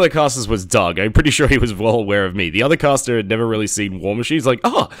 one of the casters was Doug. I'm pretty sure he was well aware of me. The other caster had never really seen Warmachine. He's like,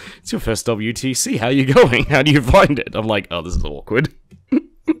 "Oh, it's your first WTC. How you going? How do you find it?" I'm like, "Oh, this is awkward."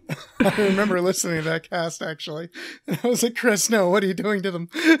 I remember listening to that cast, actually. And I was like, Chris, no, what are you doing to them?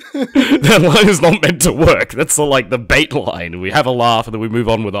 That line is not meant to work. That's the bait line. We have a laugh and then we move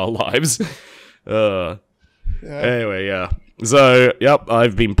on with our lives. Anyway, yeah. So, yep,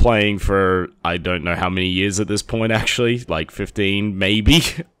 I've been playing for, I don't know how many years at this point, actually. Like 15, maybe.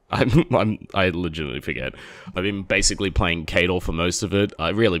 I legitimately forget. I've been basically playing Kador for most of it. I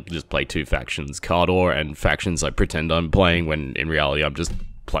really just play two factions, Cardor and factions I pretend I'm playing when in reality I'm just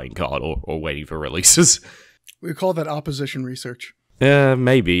playing Cardor or waiting for releases. We call that opposition research. Yeah,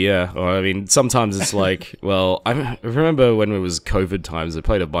 maybe, yeah. Or, I mean, sometimes it's like, well, I remember when it was COVID times, I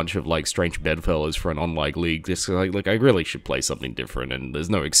played a bunch of, like, Strange Bedfellows for an online league. Just like, I really should play something different, and there's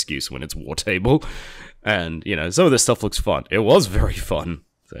no excuse when it's War Table. And, you know, some of this stuff looks fun. It was very fun.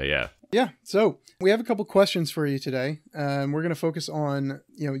 So, yeah. Yeah, so we have a couple questions for you today. We're going to focus on,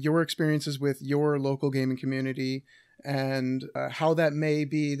 you know, your experiences with your local gaming community and how that may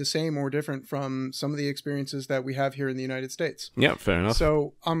be the same or different from some of the experiences that we have here in the United States. Yeah, fair enough.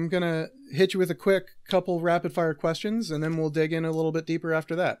 So I'm going to hit you with a quick couple rapid fire questions, and then we'll dig in a little bit deeper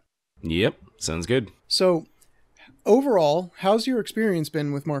after that. Yep, sounds good. So overall, how's your experience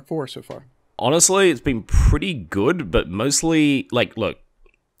been with Mark IV so far? Honestly, it's been pretty good, but mostly, like, look,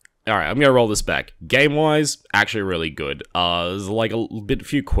 alright, I'm gonna roll this back. Game-wise, actually really good. There's like a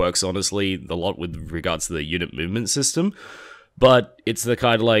few quirks, honestly, a lot with regards to the unit movement system, but it's the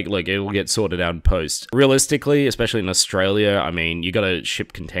kind of like it'll get sorted out in post. Realistically, especially in Australia, I mean, you gotta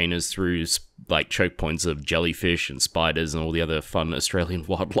ship containers through like choke points of jellyfish and spiders and all the other fun Australian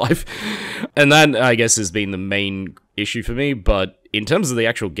wildlife. And that, I guess, has been the main issue for me, but in terms of the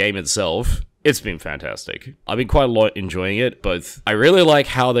actual game itself, it's been fantastic. I've been quite a lot enjoying it, both. I really like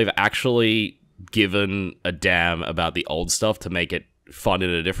how they've actually given a damn about the old stuff to make it fun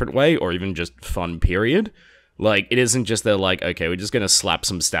in a different way, or even just fun, period. Like, it isn't just they're like, okay, we're just gonna slap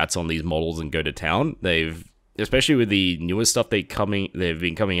some stats on these models and go to town. They've, especially with the newer stuff they've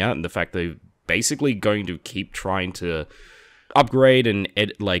been coming out, and the fact they're basically going to keep trying to upgrade and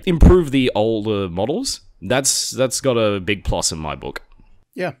improve the older models. That's got a big plus in my book.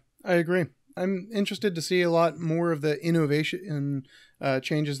 Yeah, I agree. I'm interested to see a lot more of the innovation and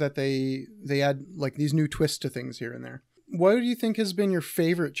changes that they add, like these new twists to things here and there. What do you think has been your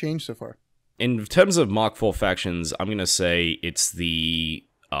favorite change so far? In terms of Mark IV factions, I'm going to say it's the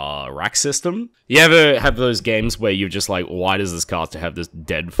rack system. You ever have those games where you're just like, why does this caster have this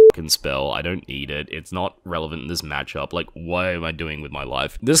dead fucking spell? I don't need it. It's not relevant in this matchup. Like, what am I doing with my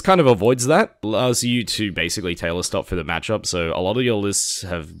life? This kind of avoids that. Allows you to basically tailor stuff for the matchup. So a lot of your lists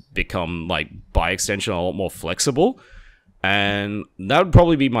have become, like, by extension, a lot more flexible. And that would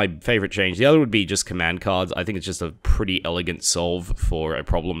probably be my favorite change. The other would be just command cards. I think it's just a pretty elegant solve for a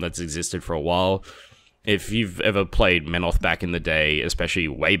problem that's existed for a while. If you've ever played Menoth back in the day, especially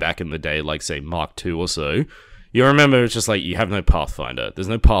way back in the day, like, say, Mark II or so, you remember it's just like, you have no Pathfinder. There's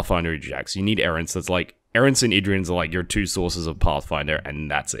no Pathfinder Ajax. You need Errants. That's like, Errants and Idrians are like your two sources of Pathfinder, and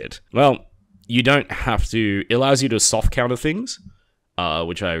that's it. Well, you don't have to. It allows you to soft counter things,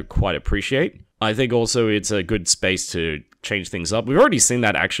 which I quite appreciate. I think also it's a good space to change things up. We've already seen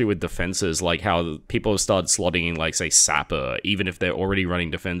that actually with defenses, like how people have started slotting in, like, say, Sapper, even if they're already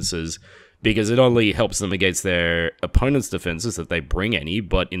running defenses, because it only helps them against their opponent's defenses if they bring any,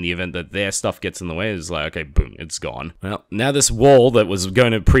 but in the event that their stuff gets in the way, it's like, okay, boom, it's gone. Well, now this wall that was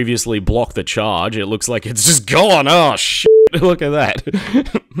going to previously block the charge, it looks like it's just gone. Oh, shit. Look at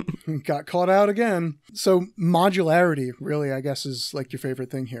that. Got caught out again. So modularity, really, I guess, is like your favorite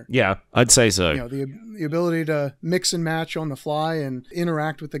thing here. Yeah, I'd say so. You know, the ability to mix and match on the fly and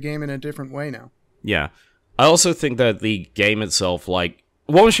interact with the game in a different way now. Yeah. I also think that the game itself, like,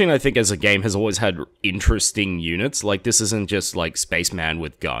 War Machine, I think, as a game, has always had interesting units. Like, this isn't just, like, Spaceman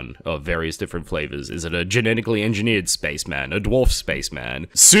with gun of various different flavors. Is it a genetically engineered Spaceman, a dwarf Spaceman,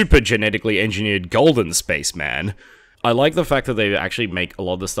 super genetically engineered golden Spaceman? I like the fact that they actually make a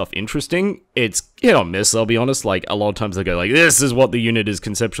lot of the stuff interesting. It's hit or miss, I'll be honest. Like, a lot of times they go like, this is what the unit is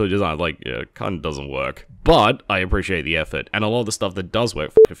conceptually designed. Like, yeah, it kind of doesn't work. But I appreciate the effort. And a lot of the stuff that does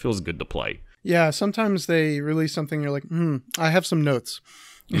work, it feels good to play. Yeah, sometimes they release something, you're like, I have some notes.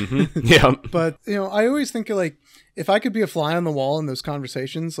 Yeah. But, you know, I always think, like, if I could be a fly on the wall in those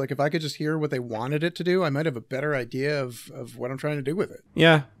conversations, like, if I could just hear what they wanted it to do, I might have a better idea of what I'm trying to do with it.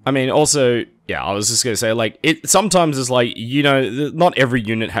 Yeah. I mean, also, yeah, I was just going to say, like, it sometimes it's like, you know, not every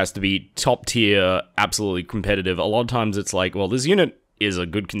unit has to be top tier, absolutely competitive. A lot of times it's like, well, this unit is a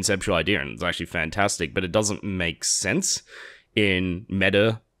good conceptual idea and it's actually fantastic, but it doesn't make sense in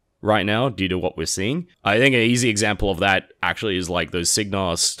meta right now due to what we're seeing. I think an easy example of that actually is like those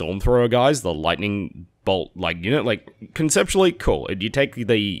Signar Stormthrower guys, the lightning bolt like unit. Like, conceptually cool. You take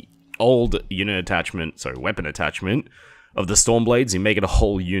the old weapon attachment of the Stormblades, you make it a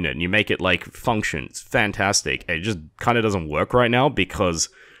whole unit and you make it like function. It's fantastic. It just kind of doesn't work right now because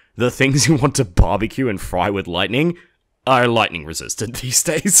the things you want to barbecue and fry with lightning are lightning resistant these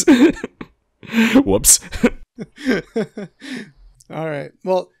days. Whoops. All right.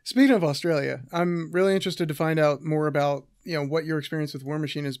 Well, speaking of Australia, I'm really interested to find out more about, you know, what your experience with War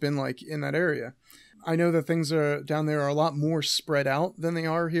Machine has been like in that area. I know that things down there are a lot more spread out than they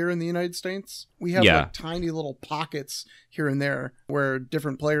are here in the United States. We have like tiny little pockets here and there where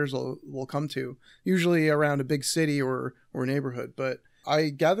different players will come to, usually around a big city or neighborhood. But I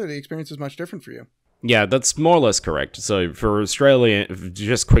gather the experience is much different for you. Yeah, that's more or less correct. So for Australia,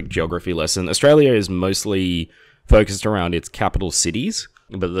 just quick geography lesson. Australia is mostly focused around its capital cities,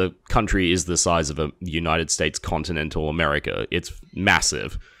 but the country is the size of a United States continental America. It's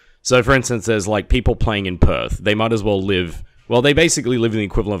massive. So, for instance, there's like people playing in Perth. They might as well they basically live in the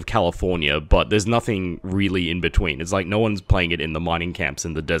equivalent of California, but there's nothing really in between. It's like no one's playing it in the mining camps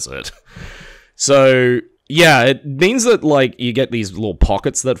in the desert. So, yeah, it means that, like, you get these little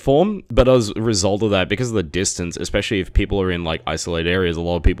pockets that form, but as a result of that, because of the distance, especially if people are in, like, isolated areas, a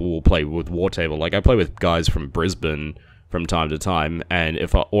lot of people will play with War Table. Like, I play with guys from Brisbane from time to time, and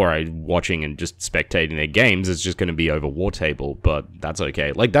I'm watching and just spectating their games, it's just going to be over War Table, but that's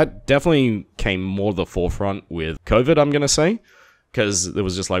okay. Like, that definitely came more to the forefront with COVID, I'm going to say, because it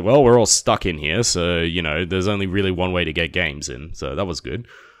was just like, well, we're all stuck in here, so, you know, there's only really one way to get games in, so that was good.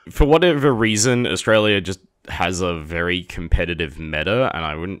 For whatever reason, Australia just has a very competitive meta, and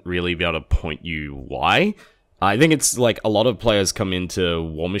I wouldn't really be able to point you why. I think it's like a lot of players come into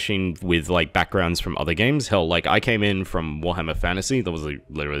War Machine with like backgrounds from other games. Hell, like I came in from Warhammer Fantasy. That was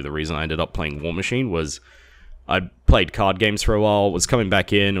literally the reason I ended up playing War Machine. Was I played card games for a while, was coming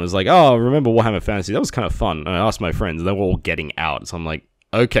back in, and was like, oh, remember Warhammer Fantasy? That was kind of fun. And I asked my friends, and they were all getting out. So I'm like,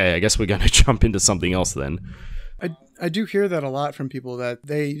 okay, I guess we're going to jump into something else then. I do hear that a lot from people that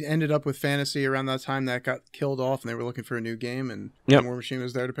they ended up with Fantasy around that time that got killed off and they were looking for a new game and War Machine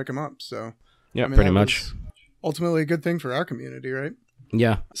was there to pick them up. So yeah, I mean, pretty much. Ultimately a good thing for our community, right?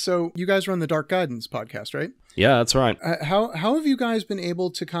 Yeah. So you guys run the Dark Guidance podcast, right? Yeah, that's right. How have you guys been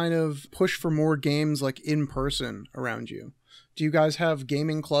able to kind of push for more games like in person around you? Do you guys have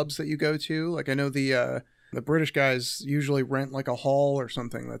gaming clubs that you go to? Like I know the British guys usually rent like a hall or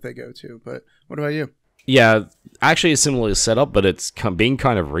something that they go to, but what about you? Yeah, actually a similar setup, but it's being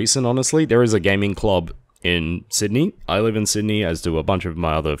kind of recent, honestly. There is a gaming club in Sydney. I live in Sydney, as do a bunch of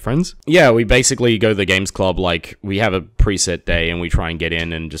my other friends. Yeah, we basically go to the games club, like, we have a preset day and we try and get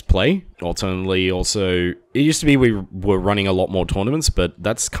in and just play. Alternatively, also, it used to be we were running a lot more tournaments, but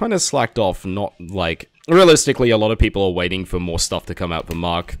that's kind of slacked off. Not, like, realistically, a lot of people are waiting for more stuff to come out for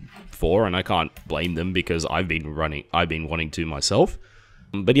Mark IV, and I can't blame them because I've been wanting to myself.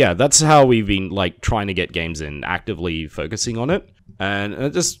 But yeah, that's how we've been, like, trying to get games in, actively focusing on it. And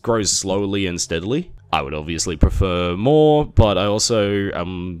it just grows slowly and steadily. I would obviously prefer more, but I also,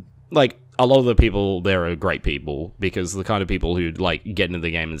 like, a lot of the people there are great people, because the kind of people who, like, get into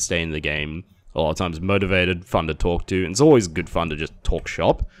the game and stay in the game, a lot of times motivated, fun to talk to, and it's always good fun to just talk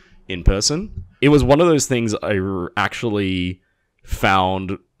shop in person. It was one of those things I actually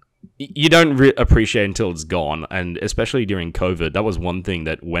found you don't appreciate until it's gone, and especially during COVID, that was one thing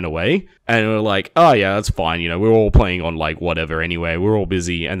that went away, and we're like, oh yeah, that's fine, we're all playing on like whatever anyway, we're all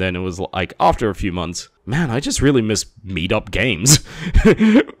busy, and then it was like, after a few months, man, I just really miss meetup games.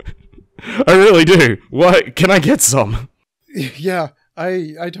 I really do. What, can I get some? Yeah,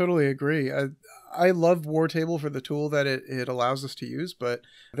 I totally agree. I love War Table for the tool that it allows us to use, but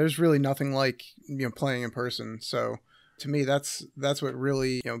there's really nothing like playing in person, so to me, that's what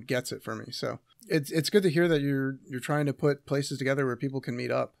really gets it for me. So it's good to hear that you're trying to put places together where people can meet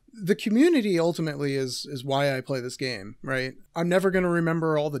up. The community ultimately is why I play this game, right? I'm never going to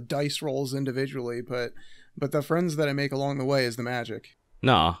remember all the dice rolls individually, but the friends that I make along the way is the magic.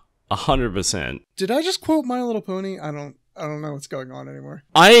 Nah, 100%. Did I just quote My Little Pony? I don't know what's going on anymore.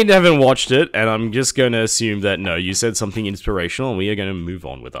 I haven't watched it, and I'm just going to assume that, no, you said something inspirational, and we are going to move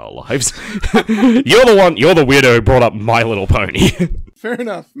on with our lives. You're the weirdo who brought up My Little Pony. Fair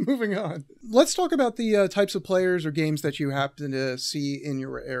enough. Moving on. Let's talk about the types of players or games that you happen to see in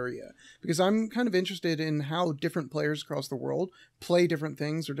your area, because I'm kind of interested in how different players across the world play different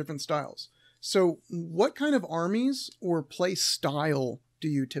things or different styles. So what kind of armies or play style do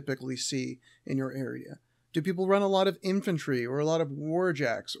you typically see in your area? Do people run a lot of infantry or a lot of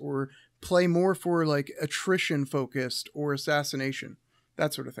warjacks, or play more for like attrition focused or assassination,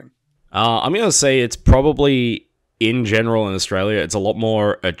 that sort of thing? I'm going to say it's probably, in general in Australia, it's a lot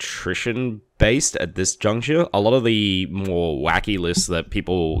more attrition based at this juncture. A lot of the more wacky lists that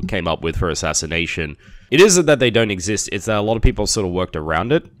people came up with for assassination, it isn't that they don't exist, it's that a lot of people sort of worked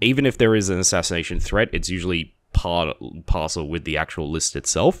around it. Even if there is an assassination threat, it's usually part parcel with the actual list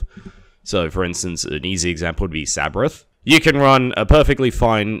itself. So, for instance, an easy example would be Sabreth. You can run a perfectly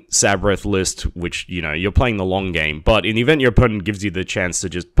fine Sabreth list, which, you're playing the long game, but in the event your opponent gives you the chance to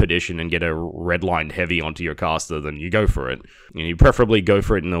just petition and get a red-lined heavy onto your caster, then you go for it. You preferably go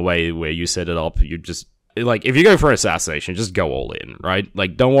for it in a way where you set it up, you just... Like, if you go for assassination, just go all in, right?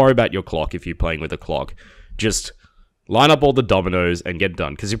 Like, don't worry about your clock if you're playing with a clock. Just line up all the dominoes and get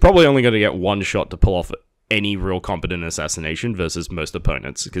done, because you're probably only going to get one shot to pull off any real competent assassination versus most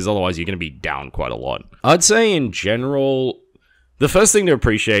opponents, because otherwise you're going to be down quite a lot. I'd say in general, the first thing to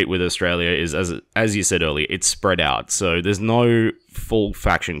appreciate with Australia is, as you said earlier, it's spread out, so there's no full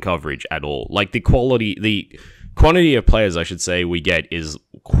faction coverage at all. Like, the quantity of players, I should say, we get is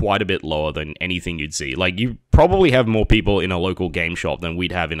quite a bit lower than anything you'd see. Like, you probably have more people in a local game shop than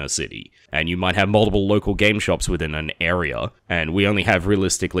we'd have in a city. And you might have multiple local game shops within an area. And we only have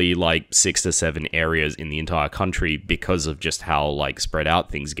realistically like 6 to 7 areas in the entire country because of just how like spread out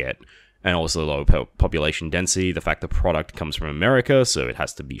things get. And also low population density, the fact the product comes from America, so it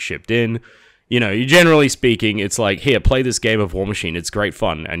has to be shipped in. Generally speaking, it's like, here, play this game of Warmachine, it's great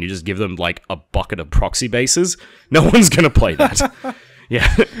fun, and you just give them, like, a bucket of proxy bases. No one's gonna play that.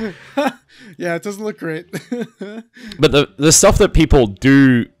 Yeah. Yeah, it doesn't look great. But the stuff that people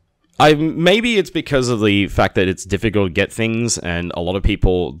do... maybe it's because of the fact that it's difficult to get things, and a lot of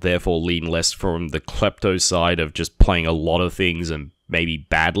people, therefore, lean less from the klepto side of just playing a lot of things and maybe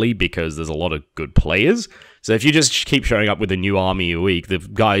badly because there's a lot of good players. So if you just keep showing up with a new army a week, the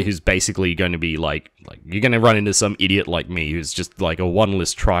guy who's basically going to be like you're going to run into some idiot like me who's just like a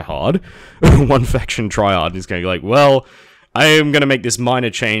one-list tryhard, one-faction tryhard, and he's going to be like, well, I am going to make this minor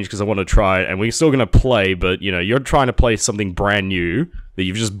change because I want to try it, and we're still going to play, but, you're trying to play something brand new that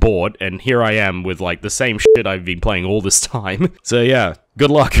you've just bought, and here I am with, like, the same shit I've been playing all this time. So, yeah,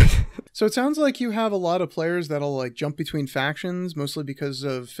 good luck. So it sounds like you have a lot of players that'll, like, jump between factions, mostly because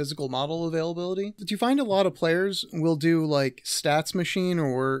of physical model availability. Do you find a lot of players will do, like, stats machine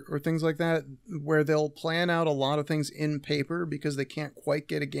or things like that, where they'll plan out a lot of things in paper because they can't quite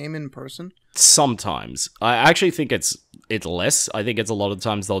get a game in person? Sometimes. I actually think it's less. I think it's a lot of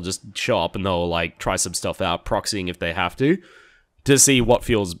times they'll just show up and they'll, like, try some stuff out, proxying if they have to see what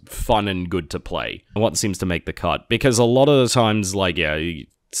feels fun and good to play, and what seems to make the cut. Because a lot of the times, like, yeah,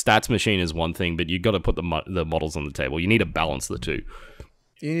 stats machine is one thing, but you got to put the models on the table. You need to balance the two.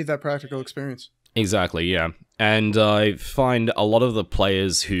 You need that practical experience. Exactly, yeah. And I find a lot of the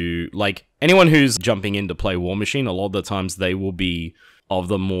players who, like, anyone who's jumping in to play Warmachine, a lot of the times they will be of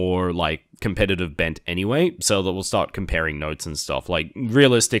the more, like, competitive bent anyway, so that we'll start comparing notes and stuff. Like,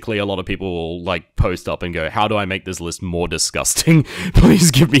 realistically, a lot of people will, like, post up and go, how do I make this list more disgusting? Please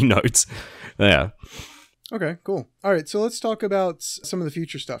give me notes. Yeah. Okay, cool. All right, so let's talk about some of the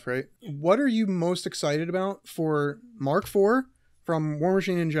future stuff, right? What are you most excited about for Mark IV, from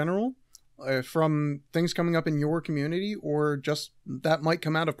Warmachine in general, from things coming up in your community, or just that might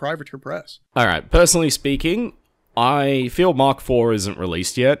come out of Privateer Press? All right, personally speaking, I feel Mark IV isn't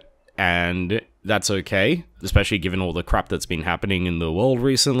released yet, and that's okay. especially given all the crap that's been happening in the world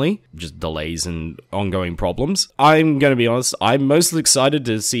recently, just delays and ongoing problems. I'm going to be honest, I'm most excited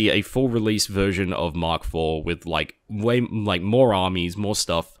to see a full release version of Mark IV with way more armies, more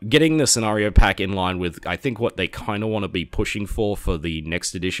stuff, getting the scenario pack in line with I think what they kind of want to be pushing for the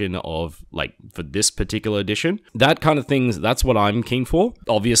next edition of for this particular edition. That kind of things, that's what I'm keen for.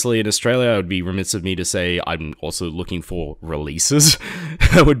 Obviously in Australia it would be remiss of me to say I'm also looking for releases.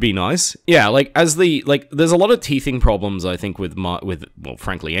 That would be nice. Yeah, there's a lot of teething problems I think with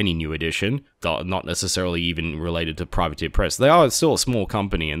frankly any new edition, not necessarily even related to Privateer Press. They are still a small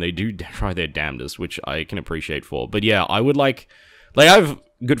company and they do try their damnedest, which I can appreciate for. But yeah, I would I have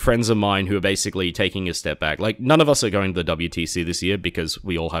good friends of mine who are basically taking a step back. None of us are going to the WTC this year because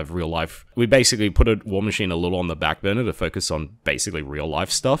we all have real life. We basically put a War Machine a little on the back burner to focus on basically real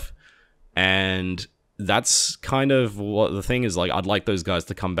life stuff. And that's kind of what the thing is. I'd like those guys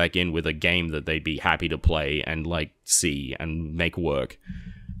to come back in with a game that they'd be happy to play and see and make work.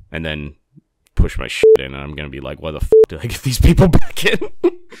 And then push my shit in, and I'm gonna be like, why the f did I get these people back in?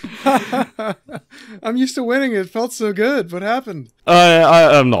 I'm used to winning. It felt so good. What happened?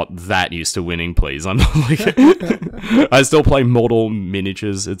 I'm not that used to winning, please. I'm not I still play Mortal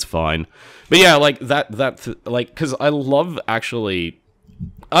Miniatures. It's fine. But yeah, because I love actually.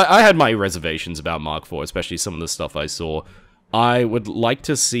 I had my reservations about Mark IV, especially some of the stuff I saw. I would like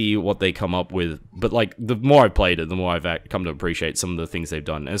to see what they come up with, but the more I've played it, the more I've come to appreciate some of the things they've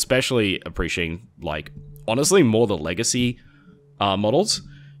done, and especially appreciating, honestly, more the legacy models.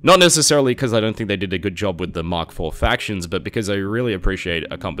 Not necessarily because I don't think they did a good job with the Mark IV factions, but because I really appreciate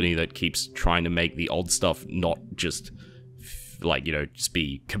a company that keeps trying to make the old stuff not just, just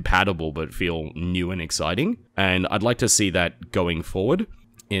be compatible, but feel new and exciting. And I'd like to see that going forward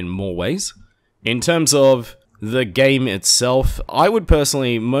in more ways. In terms of the game itself, I would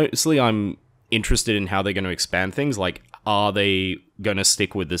personally, I'm interested in how they're going to expand things. Are they going to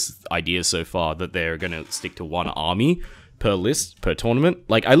stick with this idea so far that they're going to stick to one army per list, per tournament?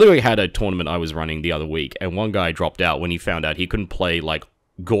 I literally had a tournament I was running the other week, and one guy dropped out when he found out he couldn't play,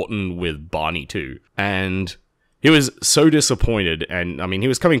 Gorton with Barney too. And he was so disappointed, and, I mean, he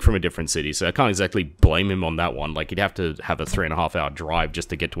was coming from a different city, so I can't exactly blame him on that one. He'd have to have a 3.5 hour drive just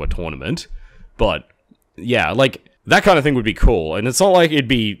to get to a tournament. But yeah, that kind of thing would be cool, and it's not like it'd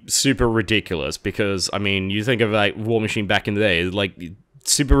be super ridiculous, because, I mean, you think of, War Machine back in the day,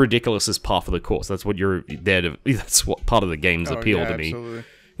 super ridiculous is part of the course. That's what you're there to, that's what part of the game's appeal to me. Absolutely.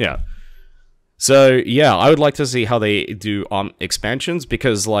 Yeah. So, yeah, I would like to see how they do expansions,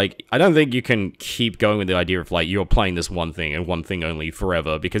 because, I don't think you can keep going with the idea of, you're playing this one thing and one thing only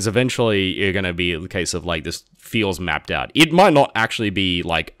forever, because eventually you're going to be the case of, this feels mapped out. It might not actually be,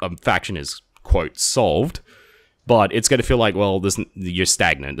 a faction is, quote, solved, but it's going to feel well, you're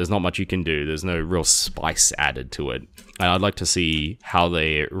stagnant. There's not much you can do. There's no real spice added to it. And I'd like to see how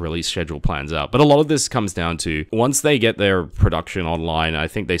they release schedule plans out. But a lot of this comes down to, once they get their production online, I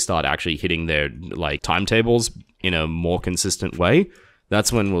think they start actually hitting their, timetables in a more consistent way.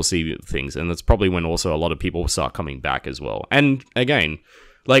 That's when we'll see things. And that's probably when also a lot of people will start coming back as well. And again,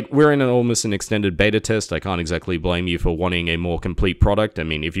 we're in almost an extended beta test. I can't exactly blame you for wanting a more complete product. I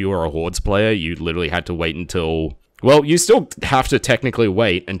mean, if you were a Hordes player, you literally had to wait until... Well, you still have to technically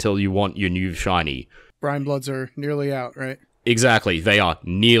wait until you want your new shiny. Brine Bloods are nearly out, right? Exactly. They are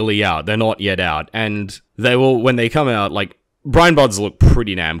nearly out. They're not yet out. And they will, when they come out, Brine Bloods look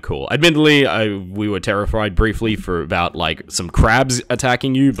pretty damn cool. Admittedly, we were terrified briefly for about, some crabs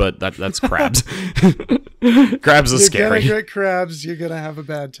attacking you, but that's crabs. Crabs are scary. You're gonna get crabs, you're gonna have a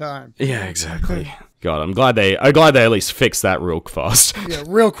bad time. Yeah, exactly. God, I'm glad they at least fixed that real fast. Yeah,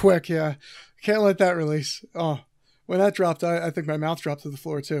 real quick, yeah. Can't let that release. Oh, when that dropped, I think my mouth dropped to the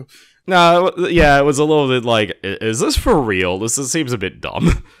floor, too. No, yeah, it was a little bit is this for real? This seems a bit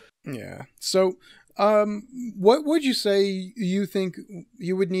dumb. Yeah. So, what would you say you think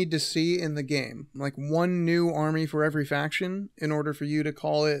you would need to see in the game? One new army for every faction in order for you to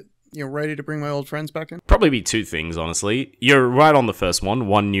call it, ready to bring my old friends back in? Probably be two things, honestly. You're right on the first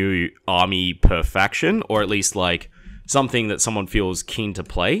one new army per faction, or at least, something that someone feels keen to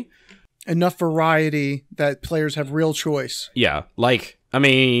play. Enough variety that players have real choice. Yeah, I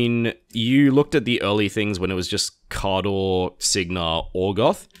mean, you looked at the early things when it was just Cardor, Signar,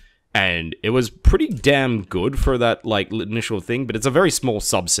 Orgoth, and it was pretty damn good for that, initial thing, but it's a very small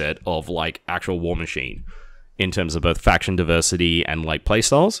subset of, actual War Machine in terms of both faction diversity and,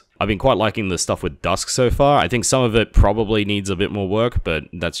 playstyles. I've been quite liking the stuff with Dusk so far. I think some of it probably needs a bit more work, but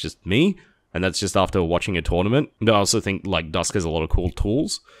that's just me. and that's just after watching a tournament. But I also think, like, Dusk has a lot of cool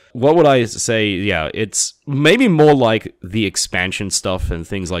tools. What would I say? Yeah, it's maybe more like the expansion stuff and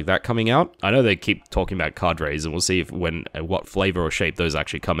things like that coming out. I know they keep talking about cadres, and we'll see if what flavor or shape those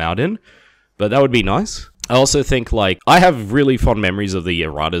actually come out in. But that would be nice. I also think, like, I have really fond memories of the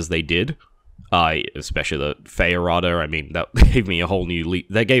erratas they did. Especially the Fey errata. I mean, that gave me a whole new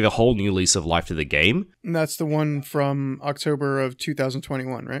that gave a whole new lease of life to the game. And that's the one from October of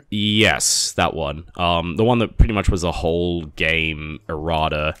 2021, right? Yes, that one. The one that pretty much was a whole game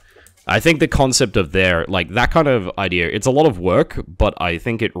errata. I think the concept of like, that kind of idea, it's a lot of work, but I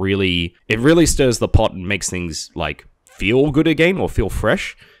think it really stirs the pot and makes things, like, feel good again or feel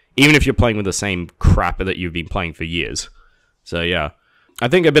fresh, even if you're playing with the same crap that you've been playing for years. So, yeah. I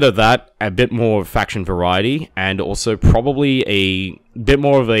think a bit of that, a bit more faction variety, and also probably a bit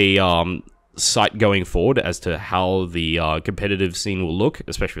more of a sight going forward as to how the competitive scene will look,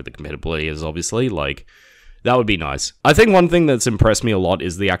 especially with the competitive players, obviously. Like, that would be nice. I think one thing that's impressed me a lot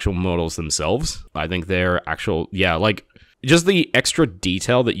is the actual models themselves. I think they're like, just the extra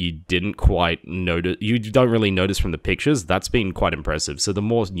detail that you didn't quite notice, you don't really notice from the pictures, that's been quite impressive. So the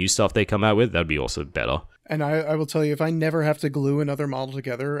more new stuff they come out with, that'd be also better. And I will tell you, if I never have to glue another model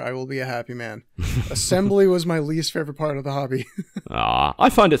together, I will be a happy man. Assembly was my least favorite part of the hobby. I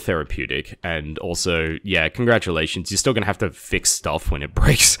find it therapeutic, and also, yeah, congratulations. You're still going to have to fix stuff when it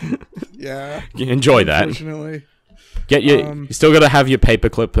breaks. Yeah. Enjoy that. Unfortunately. You still got to have your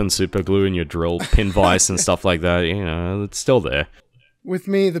paperclip and super glue and your drill pin vise and stuff like that. You know, it's still there. With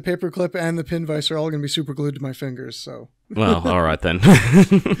me, the paperclip and the pin vise are all going to be super glued to my fingers, so... Well, all right then.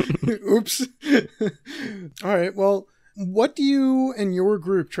 Oops. All right, well, what do you and your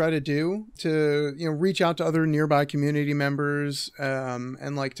group try to do to, reach out to other nearby community members,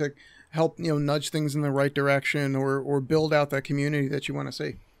 and, like, to help, nudge things in the right direction or build out that community that you want to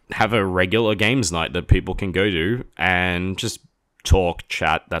see? Have a regular games night that people can go to and just talk,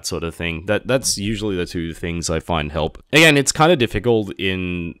 chat, that sort of thing. That's usually the two things I find help. Again, it's kind of difficult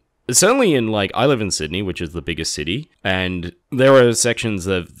certainly in, like, I live in Sydney, which is the biggest city, and there are sections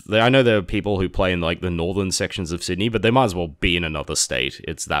I know there are people who play in, like, the northern sections of Sydney, but they might as well be in another state.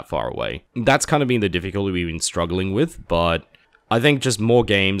 It's that far away. That's kind of been the difficulty we've been struggling with, but I think just more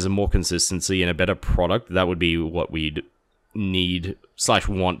games and more consistency and a better product, that would be what we'd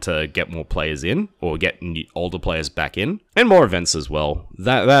need/want to get more players in, or get older players back in, and more events as well.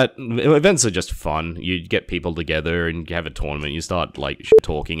 That events are just fun. You get people together and you have a tournament. You start, like,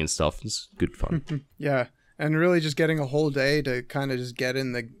 talking and stuff. It's good fun. Yeah, and really just getting a whole day to kind of just get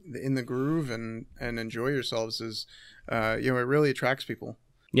in the groove and enjoy yourselves is, it really attracts people.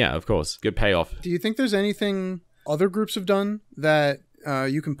 Yeah, of course. Good payoff. Do you think there's anything other groups have done that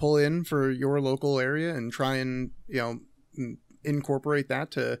you can pull in for your local area and try and incorporate that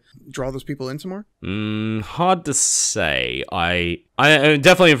to draw those people in some more? Hard to say. I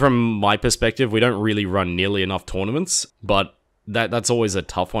definitely, from my perspective, we don't really run nearly enough tournaments, but that's always a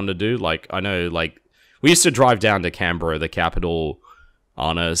tough one to do. Like, I know, like, we used to drive down to Canberra, the capital,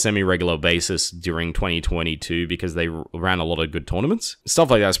 on a semi-regular basis during 2022 because they ran a lot of good tournaments.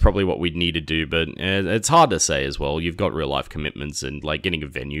 Stuff like that's probably what we'd need to do, but it's hard to say as well. You've got real-life commitments, and, like, getting a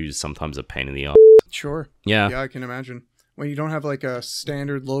venue is sometimes a pain in the ass. Sure. Yeah, I can imagine. When you don't have, like, a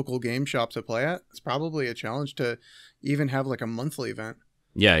standard local game shop to play at, it's probably a challenge to even have, like, a monthly event.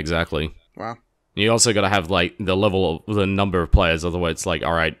 Yeah, exactly. Wow. You also got to have, like, the number of players, otherwise it's like,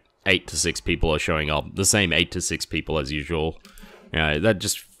 all right, 8 to 6 people are showing up. The same 8 to 6 people as usual. Yeah, that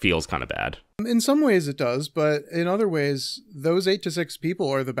just feels kind of bad. In some ways it does, but in other ways, those 8 to 6 people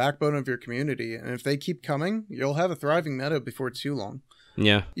are the backbone of your community, and if they keep coming, you'll have a thriving meta before too long.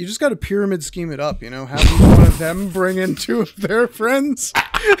 Yeah. You just got to pyramid scheme it up, have one of them bring in 2 of their friends,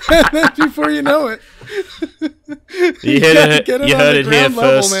 and then before you know it, you heard it here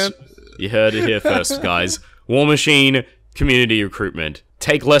first. Man. You heard it here first, guys. War Machine community recruitment.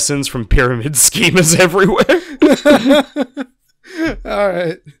 Take lessons from pyramid schemers everywhere. All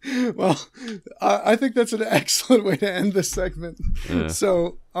right. Well, I think that's an excellent way to end this segment. Yeah.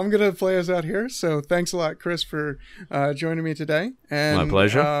 So I'm going to play us out here. So thanks a lot, Chris, for joining me today. And my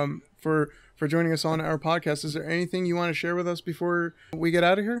pleasure. For joining us on our podcast. Is there anything you want to share with us before we get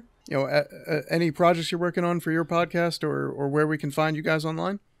out of here? Any projects you're working on for your podcast, or where we can find you guys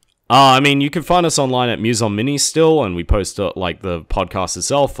online? I mean, you can find us online at Muse on Mini still, and we post like the podcast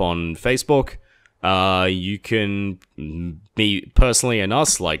itself on Facebook. You can me personally and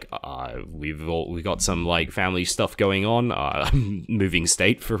us, like, we got some, like, family stuff going on, moving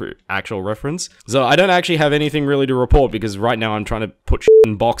state for actual reference. So I don't actually have anything really to report, because right now I'm trying to put shit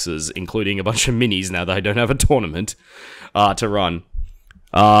in boxes, including a bunch of minis now that I don't have a tournament, to run.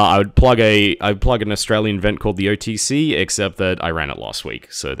 I'd plug an Australian event called the OTC, except that I ran it last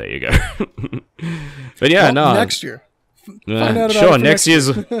week, so there you go. But yeah, well, no. next year. Find out about Sure, it for next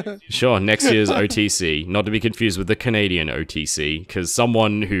year's OTC, not to be confused with the Canadian OTC, because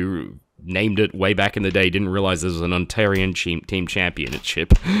someone who named it way back in the day didn't realize this was an Ontarian team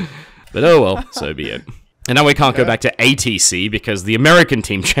championship. But oh well, so be it. And now we can't go back to ATC because the American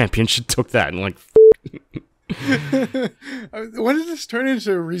team championship took that and like. When did this turn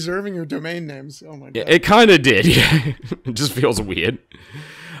into reserving your domain names? Oh my god! Yeah, it kind of did. Yeah, it just feels weird.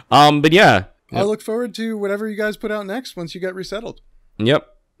 But yeah, I look forward to whatever you guys put out next once you get resettled. Yep.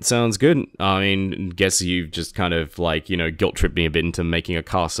 Sounds good. I mean, guess you've just kind of like, guilt tripped me a bit into making a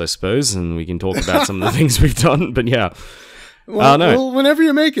cast, I suppose, and we can talk about some of the things we've done, but yeah. Well, no. well, whenever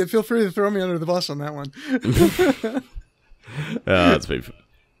you make it, feel free to throw me under the bus on that one. That's pretty fun.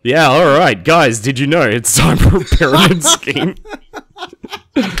 Yeah, alright, guys, did you know it's time for a pyramid scheme?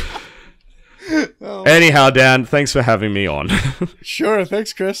 Anyhow, Dan, thanks for having me on. Sure,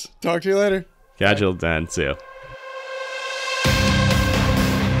 thanks, Chris. Talk to you later. Catch you, Dan. See ya.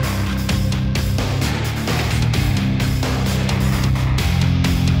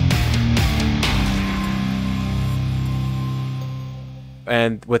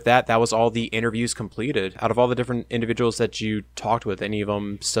 And with that was all the interviews completed. Out of all the different individuals that you talked with, any of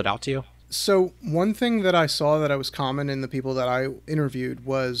them stood out to you? So one thing that I saw that I was common in the people that I interviewed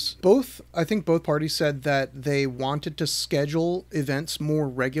was I think both parties said that they wanted to schedule events more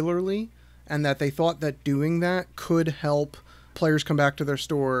regularly and that they thought that doing that could help players come back to their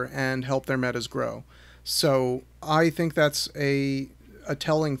store and help their metas grow. So I think that's a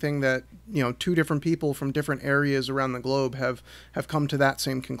telling thing that, two different people from different areas around the globe have come to that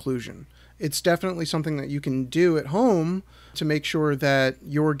same conclusion. It's definitely something that you can do at home to make sure that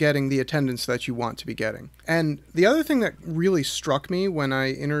you're getting the attendance that you want to be getting. And the other thing that really struck me when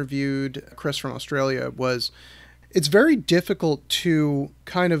I interviewed Chris from Australia was it's very difficult to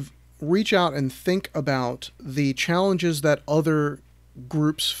kind of reach out and think about the challenges that other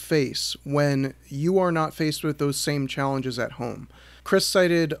groups face when you are not faced with those same challenges at home. Chris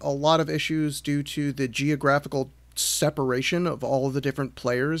cited a lot of issues due to the geographical separation of all of the different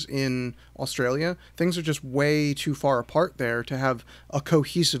players in Australia. Things are just way too far apart there to have a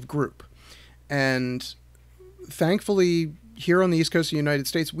cohesive group. And thankfully, here on the East Coast of the United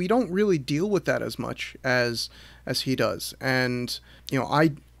States, we don't really deal with that as much as he does. And,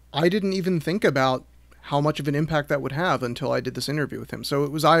 I didn't even think about how much of an impact that would have until I did this interview with him. So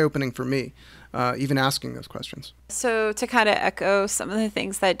it was eye-opening for me, even asking those questions. So to kind of echo some of the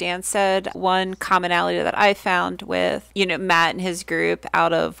things that Dan said, one commonality that I found with, Matt and his group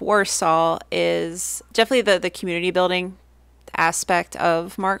out of Warsaw is definitely the community building aspect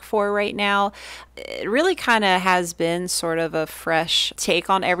of Mark IV right now. It really kind of has been sort of a fresh take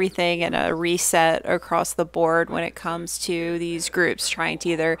on everything and a reset across the board when it comes to these groups trying to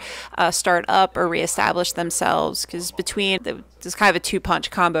either start up or reestablish themselves, because there's kind of a two-punch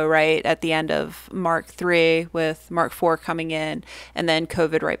combo right at the end of Mark III with Mark IV coming in and then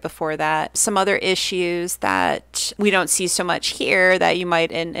COVID right before that. Some other issues that we don't see so much here that you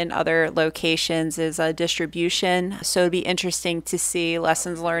might in other locations is distribution. So it'd be interesting to see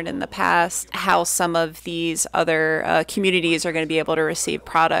lessons learned in the past, how some of these other communities are going to be able to receive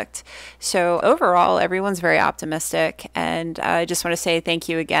product. So overall, everyone's very optimistic, and I just want to say thank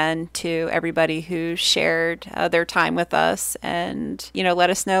you again to everybody who shared their time with us and, let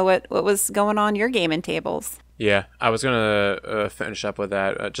us know what was going on your gaming tables. Yeah, I was going to finish up with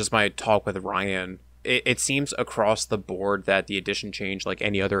that. Just my talk with Ryan. It seems across the board that the edition change, like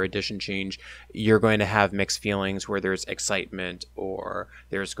any other edition change, you're going to have mixed feelings where there's excitement or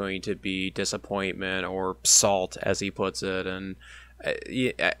there's going to be disappointment or salt, as he puts it. And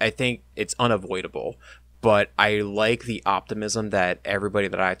I think it's unavoidable. But I like the optimism that everybody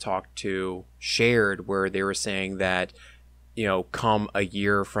that I talked to shared, where they were saying that, come a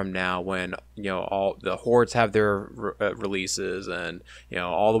year from now when, all the hordes have their releases and,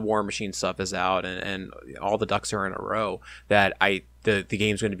 all the War Machine stuff is out and all the ducks are in a row, that the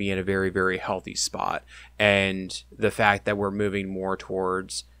game's going to be in a very, very healthy spot. And the fact that we're moving more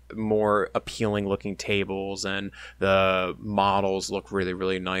towards more appealing looking tables and the models look really,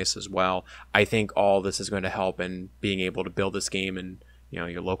 really nice as well. I think all this is going to help in being able to build this game and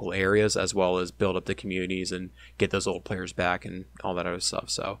your local areas, as well as build up the communities and get those old players back and all that other stuff.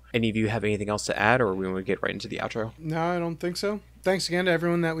 So any of you have anything else to add, or we want to get right into the outro? No, I don't think so. Thanks again to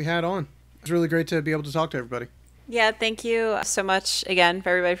everyone that we had on. It was really great to be able to talk to everybody. Yeah, thank you so much again for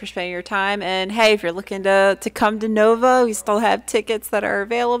everybody for spending your time. And hey, if you're looking to come to Nova, we still have tickets that are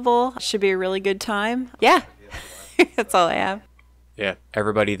available. Should be a really good time. Yeah, that's all I have. Yeah,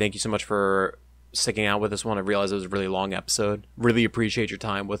 everybody, thank you so much for sticking out with this one. I realized it was a really long episode. Really appreciate your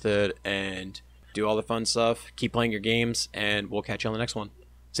time with it, and do all the fun stuff. Keep playing your games, and we'll catch you on the next one.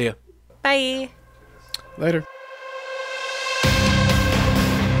 See ya. Bye. Later.